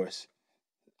 Of course.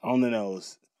 On the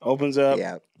nose. Opens up,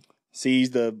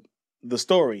 sees the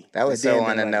story. That was so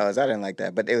on the nose. I didn't like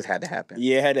that, but it had to happen.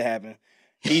 Yeah, it had to happen.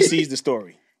 He sees the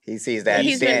story. He sees that.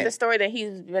 He's been the story that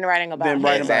he's been writing about.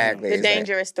 Exactly. The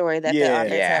dangerous story that the author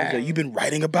tells. Like, you've been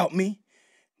writing about me?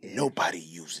 Nobody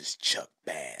uses Chuck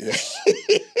Bass.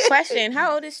 Question,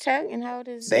 how old is Chuck and how old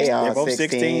is... They're both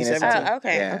 16, 17. Oh,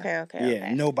 okay.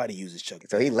 Yeah, nobody uses Chuck Bass.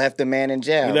 So he left the man in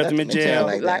jail. He left him in jail.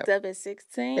 Like locked up at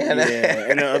 16? Yeah,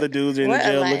 and the other dudes are in the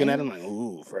jail looking at him like,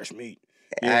 ooh, fresh meat.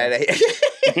 Yeah.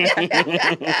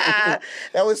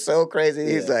 That was so crazy.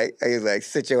 He's like,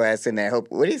 sit your ass in there.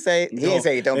 What did he say? He didn't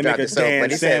say don't drop the soap,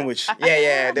 but he sandwich. Said,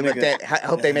 I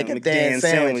hope they make a Dan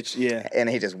sandwich. Yeah, and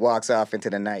he just walks off into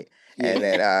the night. And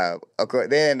then, of course,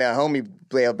 then homie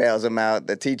Blair bails him out.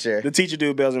 The teacher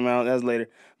dude bails him out. That's later.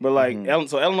 But like,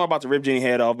 so Eleanor about to rip Jenny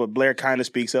head off, but Blair kind of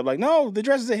speaks up like, no, the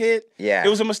dress is a hit. Yeah, it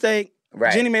was a mistake.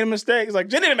 Right. Jenny made a mistake. It's like,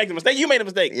 Jenny didn't make the mistake. You made a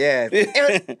mistake. Yeah.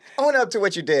 Own up to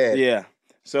what you did. Yeah.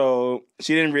 So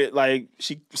she didn't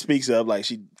she speaks up like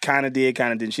she kind of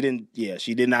didn't. She didn't. Yeah,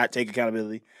 she did not take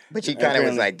accountability. But she kind of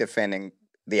was like defending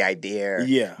the idea.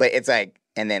 Yeah. But it's like,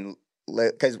 and then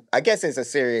because I guess it's a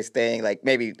serious thing. Like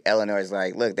maybe Eleanor's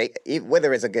like, look,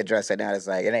 whether it's a good dress or not, it's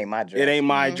like it ain't my dress. It ain't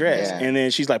my dress. Yeah. And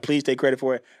then she's like, please take credit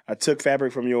for it. I took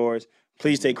fabric from yours.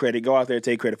 Please take credit. Go out there and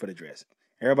take credit for the dress.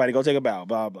 Everybody, go take a bow.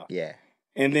 Blah blah. Yeah.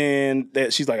 And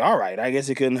then she's like, all right, I guess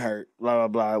it couldn't hurt, blah,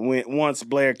 blah, blah. Once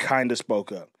Blair kind of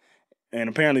spoke up. And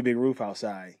apparently Big Roof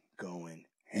outside going,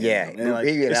 yeah. And like,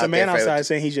 it's a man outside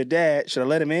saying he's your dad. Should I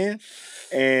let him in?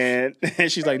 And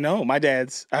she's like, no, my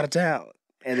dad's out of town.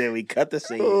 And then we cut the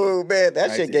scene. Oh, man,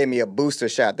 that shit gave me a booster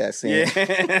shot, that scene.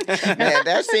 Yeah. Man,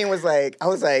 that scene was like, I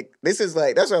was like, this is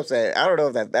like, that's what I'm saying. I don't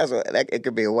know if it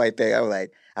could be a white thing. I was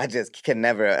like, I just can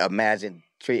never imagine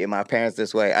treating my parents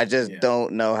this way. I just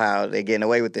don't know how they're getting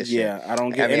away with this shit. Yeah, I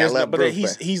don't get it. I love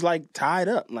Bruce, he's like tied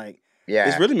up. Like, yeah.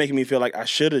 It's really making me feel like I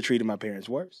should have treated my parents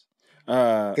worse.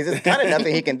 Because there's kind of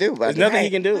nothing he can do. There's nothing he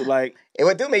can do. Like, it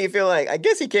would do make you feel like, I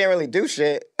guess he can't really do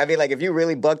shit. I mean, like, if you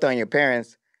really bucked on your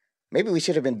parents, maybe we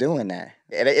should have been doing that.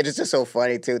 And it's just so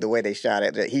funny, too, the way they shot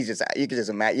it. That you can just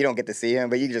imagine, you don't get to see him,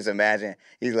 but you can just imagine,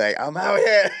 he's like, I'm out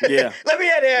here. Yeah. Let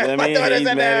me in here. My daughter's he's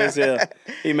in mad there. as hell.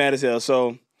 He mad as hell.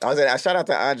 So I shout out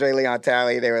to Andre Leon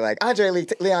Talley. They were like, Andre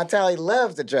Leon Talley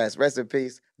loves to dress. Rest in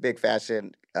peace. Big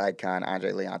fashion icon,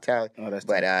 Andre Leon Talley. Oh, that's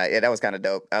but yeah, that was kind of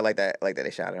dope. I like that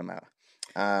they shouted him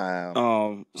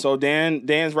out. So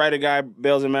Dan's writer guy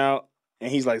bails him out,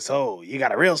 and he's like, "So you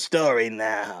got a real story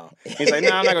now?" He's like,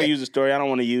 "No, I'm not gonna use the story. I don't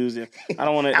want to use it. I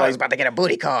don't want to." I was about to get a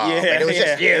booty call. Yeah, but it was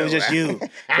just you. It was just you.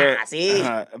 But, see,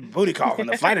 a booty call from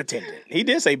the flight attendant. He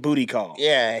did say booty call.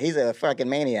 Yeah, he's a fucking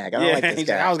maniac. I don't like this he's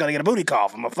guy. like, I was gonna get a booty call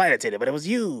from a flight attendant, but it was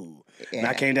you. Yeah. And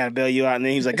I came down to bail you out, and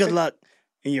then he was like, "Good luck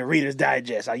in your Reader's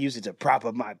Digest. I used it to prop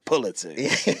up my Pulitzer."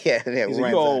 He's like,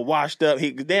 you all washed up.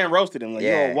 Dan roasted him like,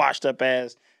 you all washed up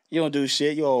ass. You don't do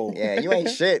shit. You old. Yeah, you ain't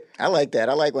shit. I like that.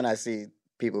 I like when I see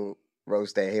people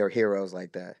roast their heroes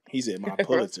like that. He said my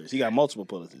Pulitzers. He got multiple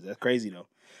Pulitzers. That's crazy though.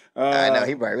 I know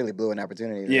he probably really blew an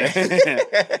opportunity.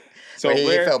 Yeah. So he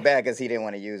felt bad because he didn't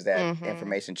want to use that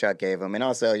information Chuck gave him, and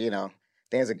also,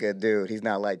 Dan's a good dude. He's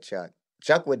not like Chuck.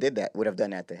 Chuck would have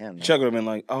done that to him. Man. Chuck would have been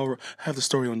like, "I'll have the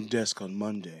story on the desk on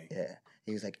Monday." Yeah,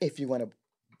 he was like, "If you want to,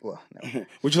 well, no.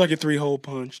 Would you like a 3-hole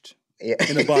punched? Yeah,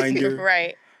 in a binder."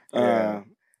 Right.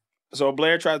 So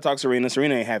Blair tried to talk to Serena.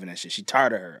 Serena ain't having that shit. She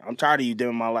tired of her. I'm tired of you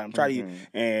doing my life. I'm tired of you.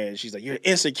 And she's like, you're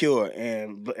insecure.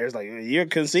 And Blair's like, you're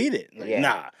conceited. Like,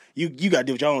 nah, you got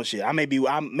to do your own shit. I may be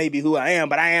who I am,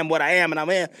 but I am what I am, and I'm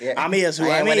in. Yeah. I'm is who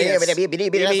I'm is.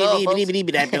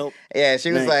 That dope. Yeah,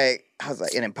 she was like, I was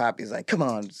like, and then Poppy's like, come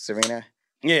on, Serena.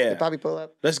 Yeah. Did Poppy pull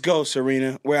up? Let's go,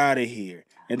 Serena. We're out of here.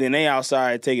 And then they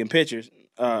outside taking pictures.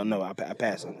 No, I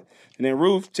passed on it. And then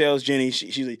Ruth tells Jenny,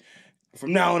 she's like,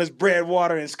 from now on, it's bread,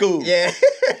 water, and school. Yeah.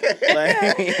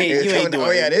 Like, you ain't doing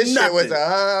this nothing. shit was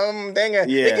a thing.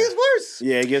 Yeah. It gets worse.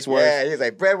 Yeah, it gets worse. Yeah, he's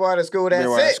like, bread, water, school, that's bread,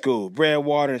 water, it. School. Bread,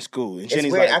 water, and school. And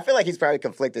Jenny's weird. like, I feel like he's probably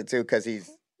conflicted, too, because when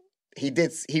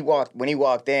he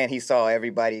walked in, he saw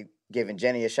everybody giving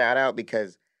Jenny a shout out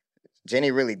because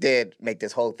Jenny really did make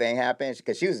this whole thing happen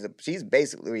because she's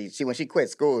basically, when she quit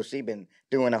school, she's been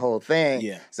doing the whole thing.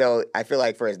 Yeah. So I feel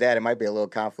like for his dad, it might be a little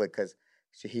conflict because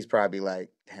he's probably like,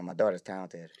 damn, my daughter's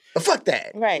talented. But fuck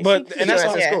that. Right. But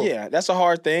that's a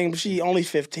hard thing. But she only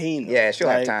 15. Though. Yeah, she'll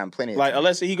have time, plenty of time.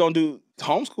 Unless he gonna do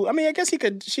homeschool. I mean, I guess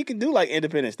she could do like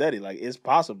independent study. Like it's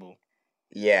possible.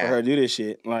 Yeah. For her to do this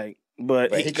shit. Like,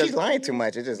 but she's lying too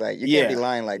much. It's just like you can't be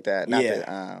lying like that. Not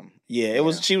it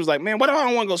was. She was like, man, what if I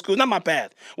don't want to go to school? Not my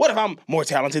path. What if I'm more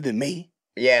talented than me?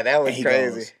 Yeah, that was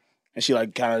crazy. Goes, and she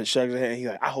like kind of shrugs her head. And he's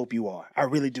like, I hope you are. I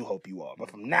really do hope you are.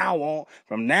 But from now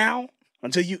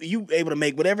until you able to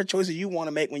make whatever choices you want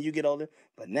to make when you get older.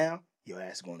 But now your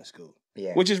ass is going to school.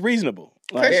 Yeah, which is reasonable.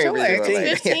 For sure.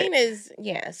 15 is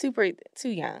super too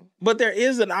young. But there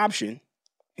is an option.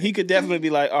 He could definitely be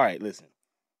like, all right, listen.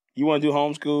 You want to do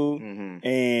homeschool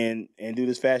and do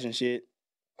this fashion shit?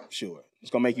 Sure. It's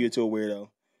going to make you into a weirdo.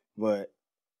 But,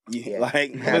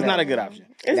 it's not a good option.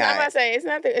 I'm about to say,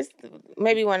 it's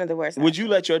maybe one of the worst. Would you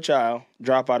let your child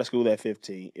drop out of school at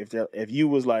 15? If you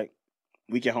was like,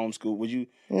 we can homeschool, would you?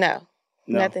 No.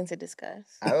 Nothing to discuss.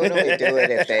 I would only do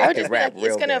it if they could rap real good.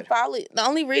 It's going to follow. The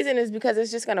only reason is because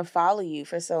it's just going to follow you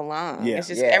for so long. Yeah. It's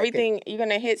just everything, you're going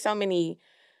to hit so many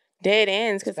dead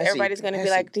ends because everybody's going to be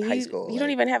like, you don't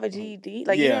even have a GED?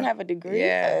 Like, you don't have a degree?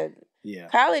 Yeah.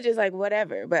 College is like,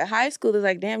 whatever. But high school is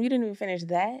like, damn, you didn't even finish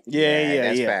that?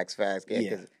 That's facts.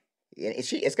 Yeah.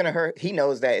 It's going to hurt. He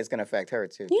knows that it's going to affect her,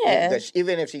 too. Yeah.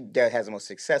 Even if she has the most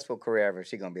successful career ever,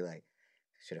 she's going to be like,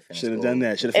 should have done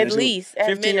that. Should have finished. At least.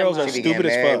 15-year-olds are stupid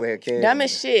as fuck. Dumb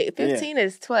as shit. 15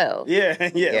 is 12. Yeah,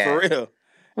 for real.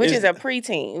 Which is a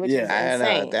preteen, which is Yeah. I know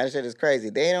insane. that shit is crazy.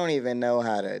 They don't even know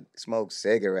how to smoke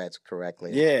cigarettes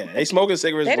correctly. Yeah, they smoking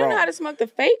cigarettes They don't wrong. know how to smoke the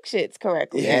fake shits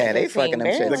correctly. Yeah, they 15, fucking them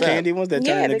barely. shits The up. candy ones that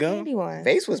turn Yeah, into the gum. candy ones.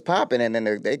 Face was popping, and then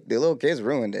the little kids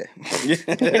ruined it.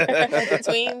 The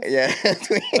tweens.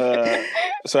 Yeah.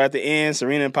 So at the end,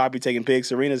 Serena and Poppy taking pics.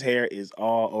 Serena's hair is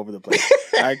all over the place.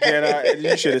 I cannot.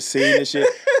 You should have seen this shit.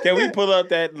 Can we pull up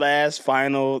that last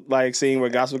final scene where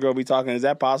Gospel Girl be talking? Is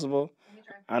that possible?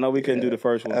 I know we couldn't do the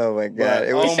first one. Oh my God, But,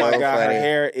 it was oh my so God, her funny.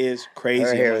 hair is crazy.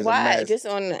 Her hair is a Why? mess. Just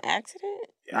on an accident?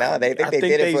 No, they think I they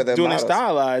did it for the doing models. it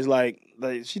stylized. Like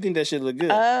she think that shit look good.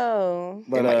 Oh.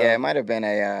 But it might have been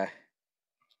a.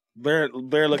 Blair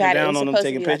looking God, it down was on them supposed to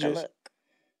taking be like a pictures. look.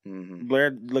 Mm-hmm.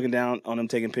 Blair looking down on them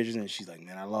taking pictures, and she's like,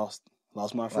 "Man, I lost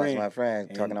my friend. Lost my friend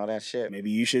And talking all that shit. Maybe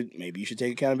you should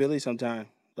take accountability sometime.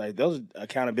 Like those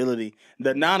accountability,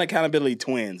 the non-accountability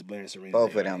twins, Blair and Serena.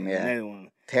 Both of them, yeah.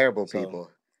 Terrible people.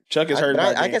 Chuck is hurt.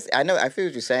 I guess I feel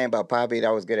what you're saying about Poppy.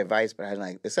 That was good advice, but I was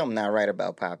like, there's something not right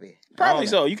about Poppy. Probably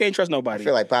so. You can't trust I nobody.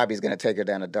 feel like Poppy's gonna take her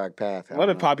down a dark path. What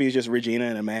if Poppy is just Regina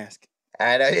in a mask?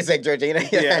 I know, it's like Georgina.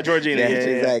 Yeah, Georgina.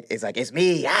 Yeah, she's like, it's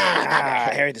me.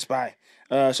 Harry the Spy.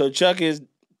 So Chuck is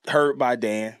hurt by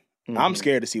Dan. Mhm. I'm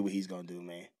scared to see what he's gonna do,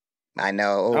 man. I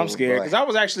know. I'm scared because I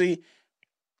was actually,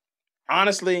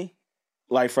 honestly,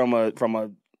 like from a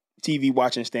TV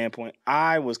watching standpoint,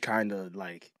 I was kind of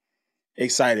like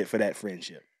excited for that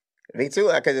friendship. Me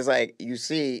too, because it's like you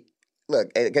see,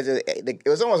 look, because it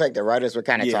was almost like the writers were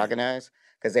kind of talking to us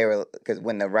because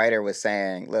when the writer was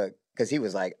saying, look, because he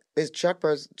was like, this Chuck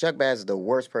Bass is the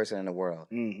worst person in the world,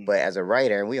 but as a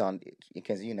writer,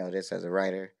 because you know this as a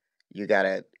writer, you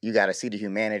gotta see the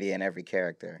humanity in every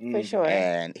character. For sure.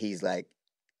 And he's like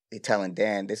telling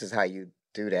Dan, this is how you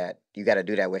do that. You got to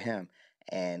do that with him.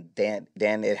 And Dan,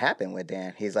 it happened with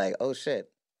Dan. He's like, oh shit,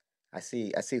 I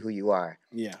see who you are.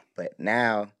 Yeah. But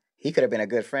now he could have been a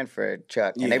good friend for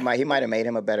Chuck, and he might have made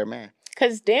him a better man.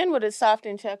 Because Dan would have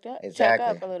softened Chuck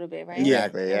up a little bit, right?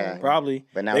 Exactly, yeah. Probably.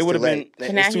 But now they it's would too have late.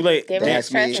 been. It's too late.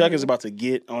 Trust Chuck him. is about to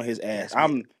get on his ass.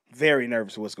 I'm very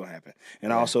nervous of what's gonna happen,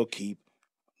 and I also keep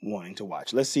wanting to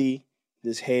watch. Let's see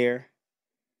this hair.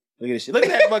 Look at this shit. Look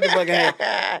at that fucking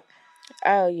hair.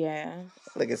 Oh yeah.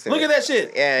 Look at that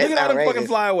shit. Yeah, look at all them fucking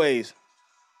flyaways.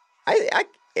 It's like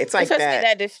It's supposed to be that.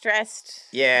 that distressed.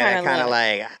 Yeah, kind of look.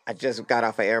 like I just got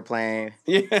off an airplane.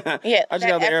 Yeah. Yeah, I just that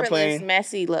got off the effortless, airplane.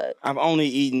 messy look. I've only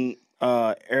eaten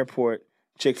airport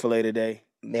Chick-fil-A today.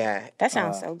 Yeah, That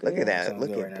sounds so good. look at that. Sounds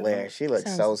Look good at right now, Blair. don't She looks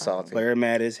Sounds so fine. salty. Blair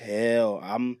mad as hell.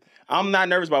 I'm not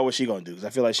nervous about what she gonna do because I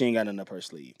feel like she ain't got nothing up her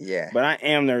sleeve. Yeah, But I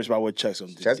am nervous about what Chuck's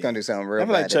gonna do. Chuck's gonna do something real I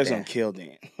feel bad. like Chuck's to gonna kill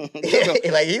Dan.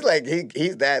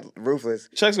 he's that ruthless.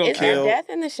 Chuck's gonna Is there kill. death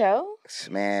in the show?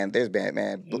 Man, there's been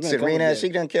There's been a Serena, couple she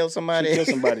done killed somebody. She killed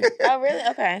somebody. Oh, really?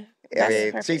 Okay. I That's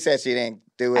mean, perfect. she said she didn't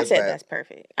do it. I said but that's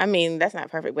perfect. I mean, that's not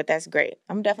perfect, but that's great.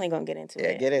 I'm definitely gonna get into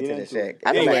yeah, it. get into Get this into shit. it.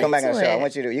 I'm Anyway, Come back on the into show. I it.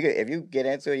 want you to. If you get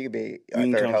into it, you can be our You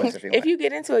can third come host back. if you If want. you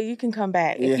get into it, you can come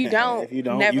back. If you don't, If you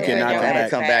don't, never you cannot your come ass back.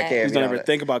 Come back here. Please if don't you ever don't.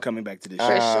 think about coming back to this For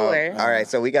show. sure. All right,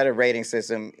 so we got a rating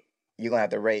system. You're gonna have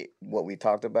to rate what we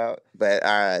talked about, but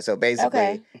so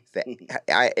basically,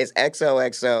 it's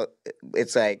XOXO.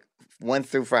 It's like 1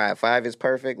 through 5. 5 is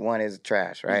perfect. 1 is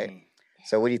trash, right?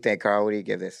 So what do you think, Carl? What do you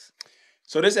give this?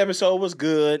 So this episode was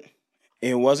good.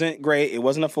 It wasn't great. It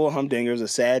wasn't a full humdinger. It was a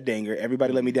sad dinger.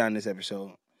 Everybody let me down in this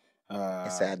episode.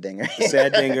 It's sad dinger.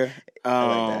 Sad dinger.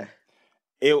 I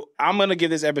like I'm gonna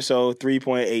give this episode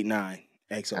 3.89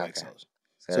 XOXOs. Okay.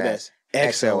 So that's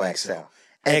XOXO.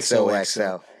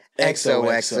 XOXO.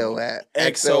 XOXO.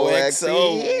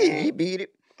 XOXO. You beat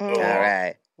it. All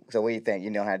right. So what do you think? You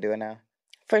know how to do it now?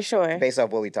 For sure. Based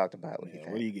off what we talked about. What do you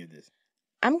What do think? you give this?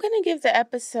 I'm gonna give the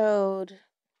episode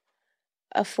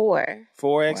a 4.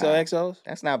 4 XOXOs?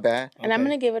 That's not bad. And I'm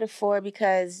going to give it a 4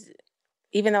 because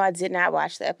even though I did not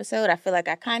watch the episode, I feel like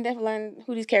I kind of learned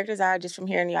who these characters are just from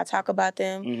hearing y'all talk about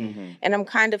them. Mm-hmm. And I'm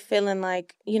kind of feeling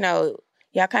like, y'all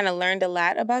kind of learned a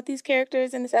lot about these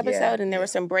characters in this episode. And there were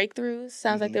some breakthroughs.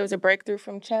 Sounds like there was a breakthrough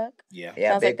from Chuck. Yeah.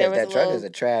 Yeah, Sounds like there was that a truck little- is a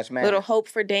trash man. Little hope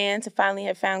for Dan to finally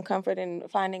have found comfort in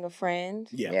finding a friend.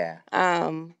 Yeah.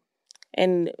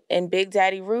 And Big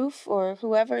Daddy Roof or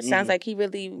whoever, it sounds like he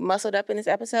really muscled up in this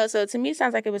episode. So to me, it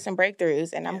sounds like it was some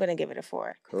breakthroughs, and I'm going to give it a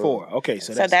 4. Cool. 4. Okay,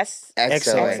 so So that's that's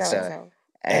XOXO.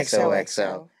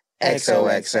 XOXO.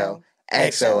 XOXO.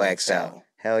 XOXO.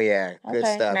 Hell yeah. Good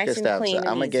Okay, stuff. nice Good and stuff. clean So and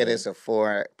I'm going to give easy. this a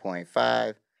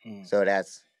 4.5. Mm. So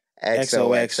that's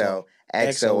XOXO.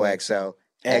 XOXO.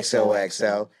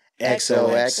 XOXO.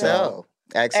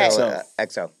 XOXO.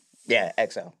 XO. Yeah,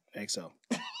 XO. XO.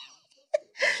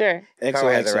 Sure. Carl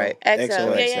has it right. XO.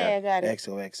 XOXO. Yeah, I got it.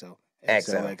 XOXO. XO.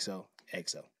 XOXO.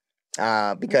 XO.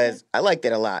 Because I liked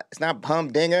it a lot. It's not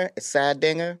humdinger, it's sad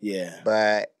dinger. Yeah.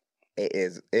 But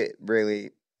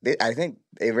I think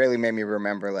it really made me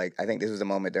remember, like, I think this was a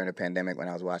moment during the pandemic when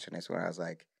I was watching this where I was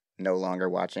like, no longer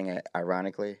watching it,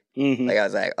 ironically. Mm-hmm. Like, I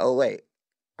was like, oh, wait,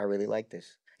 I really like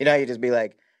this. You know how you just be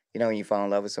like, you know, when you fall in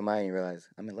love with somebody and you realize,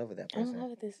 I'm in love with that I'm person. in love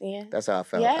with this, yeah. That's how I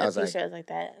felt. Yeah, I I had a was few like, shows like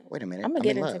that. wait a minute. I'm going to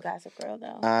get in into love. Gossip Girl,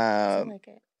 though. I like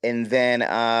it. And then,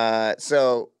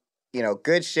 so, you know,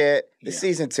 good shit. The Yeah.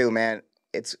 season 2, man,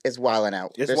 it's wilding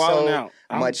out. It's There's wilding so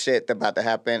out. much shit about to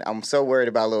happen. I'm so worried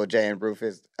about Lil J and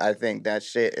Rufus. I think that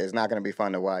shit is not going to be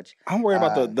fun to watch. I'm worried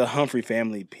about the Humphrey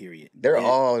family, period. They're And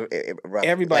all rough.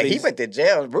 everybody's- Like, he went to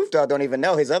jail. Roof Dog don't even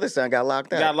know his other son got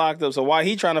locked up. got locked up. So while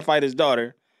he trying to fight his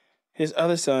daughter, his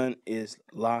other son is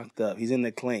locked up. He's in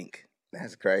the clink.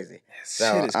 That's crazy.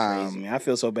 Shit is crazy, man. I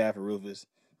feel so bad for Rufus.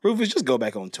 Rufus, just go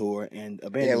back on tour and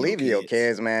abandon leave your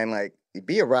kids, man. Like,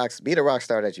 be the rock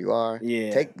star that you are.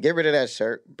 Yeah. Get rid of that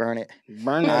shirt, burn it.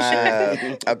 Burn that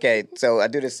shit. Okay, so I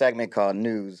do this segment called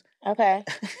News. Okay.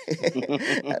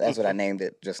 That's what I named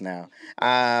it just now.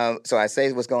 So I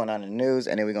say what's going on in the news,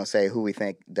 and then we're gonna say who we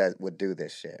think would do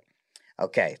this shit.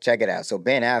 Okay, check it out. So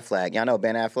Ben Affleck, y'all know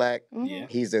Ben Affleck? Yeah.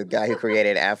 He's the guy who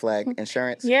created Affleck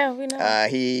Insurance. Yeah, we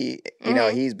know.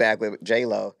 He's back with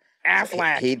J-Lo.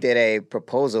 Affleck. He did a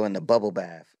proposal in the bubble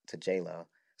bath to J-Lo.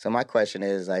 So my question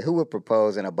is, like, who would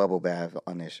propose in a bubble bath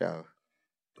on this show?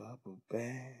 Bubble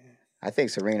bath. I think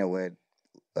Serena would.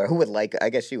 Or who would like, I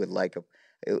guess she would like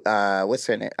what's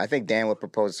her name? I think Dan would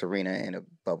propose to Serena in a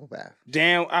bubble bath.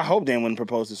 Dan, I hope Dan wouldn't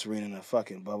propose to Serena in a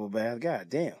fucking bubble bath. God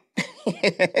damn.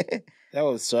 That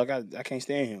would suck. I can't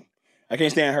stand him. I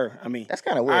can't stand her. I mean, That's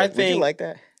kind of weird. I Would think- you like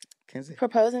that, Kindsey?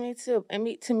 Proposing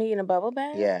me to me in a bubble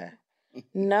bath? Yeah.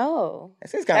 No. That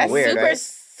seems kind That's of weird, super, right?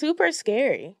 super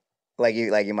scary. Like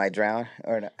you might drown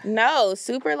or not? No,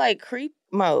 super like creep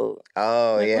mode.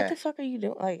 Oh, Like, yeah. what the fuck are you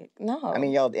doing? Like, no. I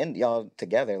mean, y'all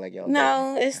together, like y'all.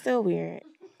 no, it's still weird.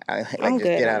 I'm I'm just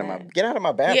good get on out of that. get out of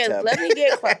my bathtub. Yeah, let me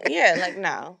get yeah, like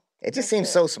no. It just seems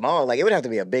so small. Like it would have to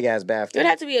be a big ass It bathtub. would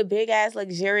have to be a big ass,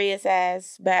 luxurious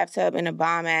ass bathtub and a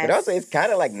bomb ass. But also, it's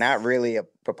kind of like not really a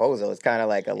proposal. It's kind of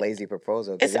like a lazy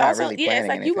proposal. 'Cause It's you're not also really yeah. It's planning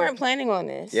like you anything. weren't planning on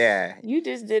this. Yeah. You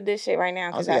just did this shit right now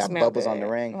because Also, I you got smell bubbles on good.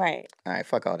 the ring. Right. All right,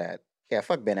 fuck all that. Yeah,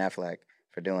 fuck Ben Affleck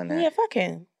for doing that. Yeah, fuck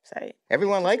him. Say.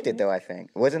 Everyone liked it though. I think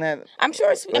wasn't that? I'm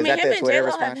sure. It's, I Was mean, that him the and Twitter J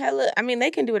Lo have response? hella. I mean,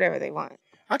 they can do whatever they want.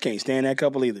 I can't stand that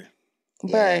couple either.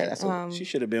 But Yeah, that's what She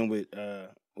should have been with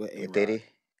With Diddy.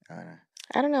 I don't know.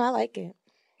 I don't know. I like it.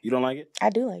 You don't like it? I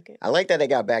do like it. I like that they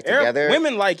got back together.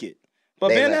 Women like it. But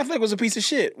They Ben like- Affleck was a piece of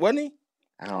shit, wasn't he?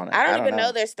 I don't know. I don't even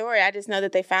know their story. I just know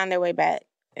that they found their way back,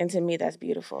 and to me, that's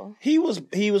beautiful. He was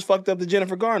fucked up to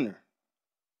Jennifer Garner.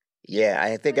 Yeah,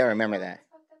 I think I remember that.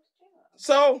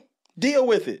 So deal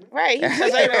with it. Right? He That's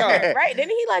cheated. A-Rod. Right?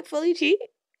 Didn't he like fully cheat?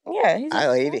 Yeah,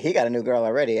 He got a new girl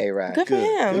already, A-Rod. Good for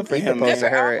him. Good for He him. proposed Good to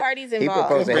for all her. parties He involved.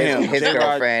 proposed to Good for him. his J-Rod-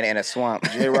 girlfriend in a swamp.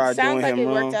 J-Rod Sounds doing like him it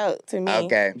wrong. worked out to me.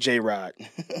 Okay. J-Rod.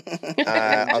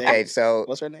 Okay, so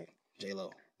What's her name?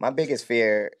 J-Lo. my biggest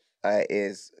fear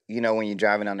is, you know, when you're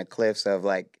driving on the cliffs of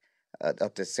like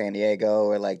up to San Diego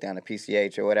or like down to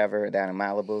PCH or whatever, down in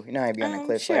Malibu. You know how you be on the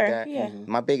cliffs sure, like that? yeah.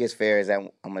 My biggest fear is that I'm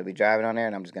going to be driving on there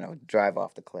and I'm just going to drive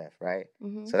off the cliff, right?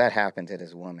 Mhm. So that happened to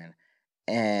this woman.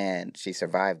 And she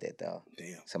survived it, though.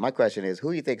 Damn. So my question is,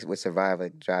 who do you think would survive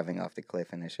driving off the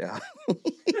cliff in the show?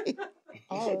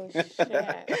 Oh shit!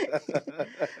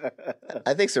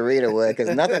 I think Serena would,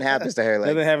 because nothing happens to her. Like,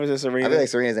 Nothing happens to I Serena. feel like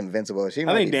Serena's invincible. She I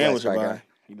might think be Dan would blessed by survive. God.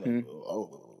 He'd be like,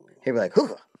 oh. He'd be like,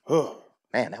 whew, Oh.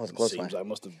 man, that was a close one. Seems I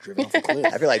must have driven off a cliff.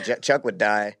 I feel like Chuck would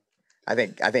die. I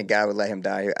think God would let him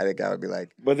die. I think God would be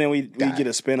like, But then we Die. get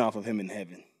a spinoff of him in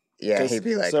heaven. yeah, 'Cause he'd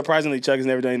be like, surprisingly, Chuck has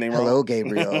never done anything wrong. hello,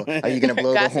 Gabriel. Are you going to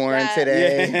blow the Gossip horn God.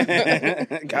 today?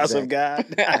 Yeah. Gossip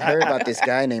God. I heard about this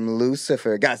guy named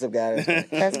Lucifer. Gossip God.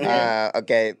 That's good.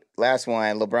 Okay, last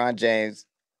one. LeBron James.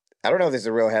 I don't know if this is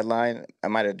a real headline. I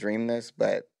might have dreamed this,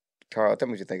 but Carl, tell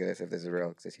me what you think of this, if this is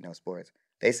real, since you know sports.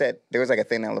 They said there was like a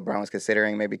thing that LeBron was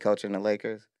considering maybe coaching the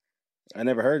Lakers. I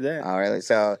never heard that. Oh, really?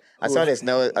 So I saw this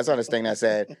thing that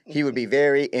said he would be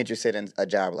very interested in a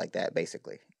job like that,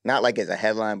 basically. Not like as a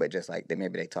headline, but just like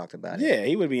maybe they talked about it. Yeah,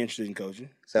 he would be interested in coaching.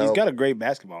 So- He's got a great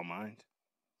basketball mind.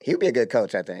 He would be a good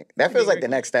coach, I think. That He'd be feels a like great the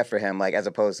coach. next step for him, like as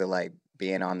opposed to like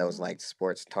being on those like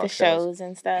sports talk The shows. shows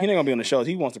and stuff. He ain't gonna be on the shows.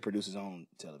 He wants to produce his own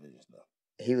television stuff.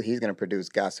 He's gonna produce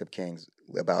Gossip Kings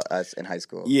about us in high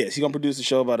school. Yes, he's gonna produce a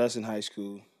show about us in high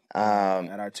school Um,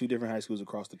 at our 2 different high schools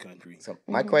across the country. So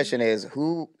my question is,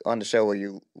 who on the show will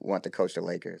you want to coach the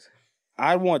Lakers?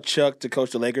 I want Chuck to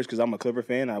coach the Lakers because I'm a Clipper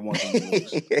fan. I want them to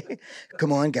lose.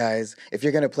 Come on, guys. If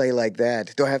you're going to play like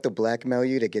that, do I have to blackmail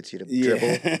you to get you to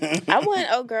dribble? I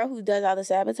want old girl who does all the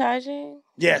sabotaging.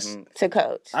 Yes. To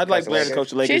coach. I'd like Blair to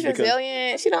coach the Lakers. She's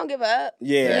resilient. She don't give up.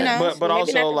 Yeah. You know, but maybe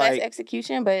also not the like best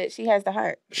execution, but she has the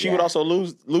heart. She would also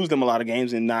lose them a lot of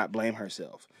games and not blame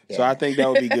herself. Yeah. So I think that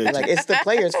would be good. Like, it's the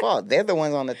players' fault. They're the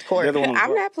ones on the court.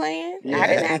 I'm not playing. Yeah. I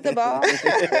didn't have the ball.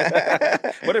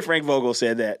 What if Frank Vogel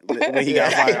said that when he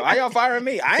got fired? Why y'all firing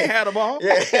me? I ain't had a ball.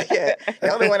 Yeah.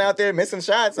 Y'all the one out there missing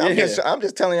shots. I'm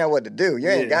just telling y'all what to do. You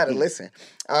ain't got to listen.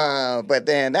 But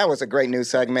then that was a great news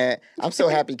segment. I'm so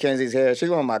happy Kindsey's here. She's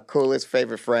one of my coolest,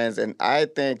 favorite friends, and I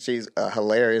think she's a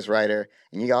hilarious writer.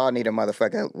 And you all need a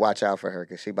motherfucker watch out for her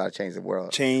because she about to change the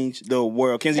world. Change the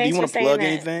world. Kindsey, do you want to plug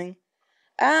anything?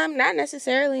 Not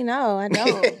necessarily. No, I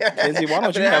don't. Kindsey, why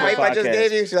don't you have a podcast? I just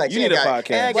gave you, she's like, you need a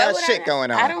podcast. I got shit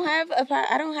going on. I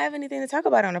don't have anything to talk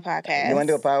about on a podcast. You want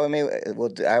to do a pod with me?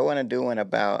 I want to do one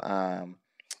about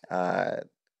what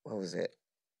was it?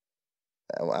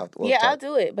 I'll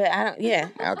do it, but I don't. Yeah.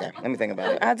 Okay, let me think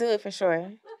about it. I'll do it for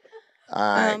sure.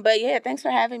 But yeah, thanks for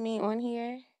having me on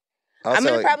here. Also, I'm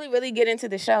gonna probably really get into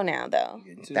the show now, though.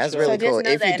 That's really cool. So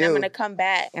just know that, and I'm gonna come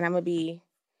back, and I'm gonna be.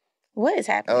 What is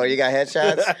happening? Oh, you got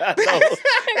headshots?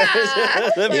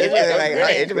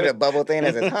 It's been a bubble thing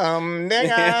that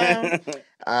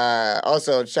says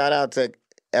also, shout out to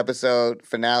episode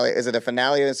finale. Is it a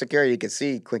finale of Insecure? You can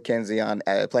see Kindsey on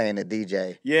playing the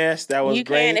DJ. Yes, that was great. You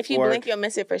can. If you blink, you'll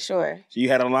miss it for sure. So you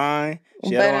had a line.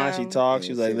 She had a line. She talked.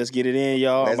 She was like, let's get it in,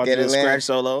 y'all. I'm about to do a scratch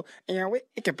solo.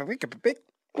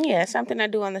 Yeah, something I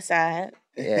do on the side.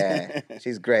 Yeah,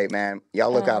 she's great, man.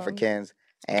 Y'all look out for Kins.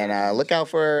 And look out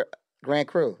for Grand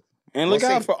Crew. And look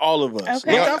out for all of us.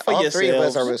 Okay. Look out for all yourselves. 3 of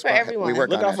us are responsible. For everyone.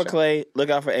 Look out for Clay. Look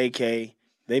out for AK.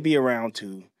 They be around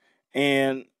too.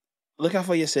 And look out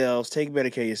for yourselves. Take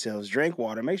better care of yourselves. Drink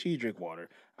water. Make sure you drink water.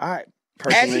 I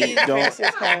personally don't. As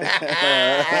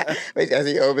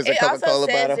he opens a Coca-Cola bottle.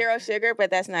 It also says 0 sugar,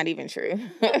 but that's not even true.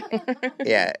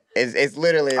 Yeah, it's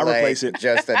literally replace it.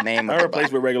 Just a name of I replace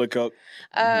it with regular Coke.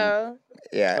 Oh.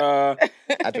 Yeah.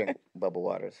 I drink bubble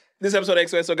waters. This episode of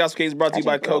XOXO Gospel Kings is brought to you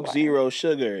by Coke Zero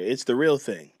Sugar. It's the real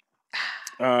thing.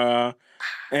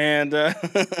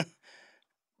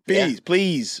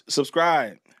 Please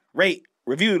subscribe, rate,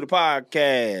 review the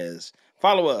podcast.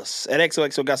 Follow us at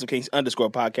XOXO Gospel Kings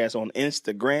 _podcast on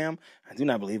Instagram. I do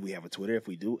not believe we have a Twitter. If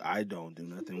we do, I don't do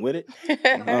nothing with it.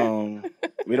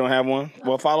 We don't have one.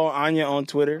 Well, follow Anya on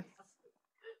Twitter.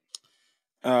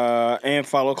 And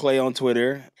follow Clay on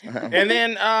Twitter. And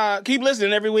then keep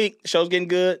listening every week. Show's getting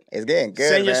good. It's getting good,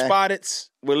 Send your spotteds.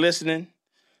 We're listening.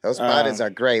 Those spotteds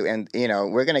are great. And,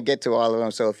 we're going to get to all of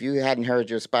them. So if you hadn't heard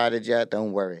your spotted yet,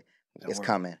 don't worry. It's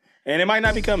coming. And it might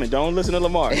not be coming. Don't listen to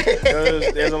Lamar.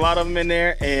 There's a lot of them in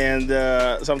there, and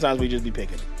sometimes we just be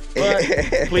picking them. But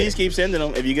please keep sending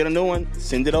them. If you get a new one,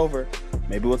 send it over.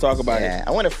 Maybe we'll talk about it.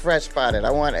 I want a fresh spotted.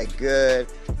 I want a good,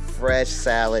 fresh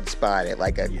salad spotted,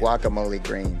 like a guacamole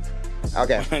green.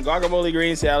 Okay. Guacamole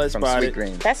green salad from spotted. Sweet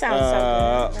Green. That sounds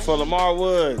so good. For Lamar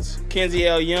Woods, Kindsey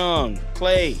L. Young,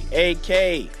 Clay,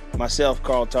 AK, myself,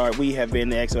 Carl Tart, we have been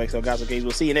the XOXO Gospel Kings.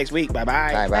 We'll see you next week.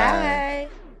 Bye-bye. Bye-bye. Bye.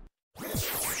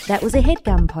 That was a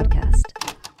HeadGum podcast.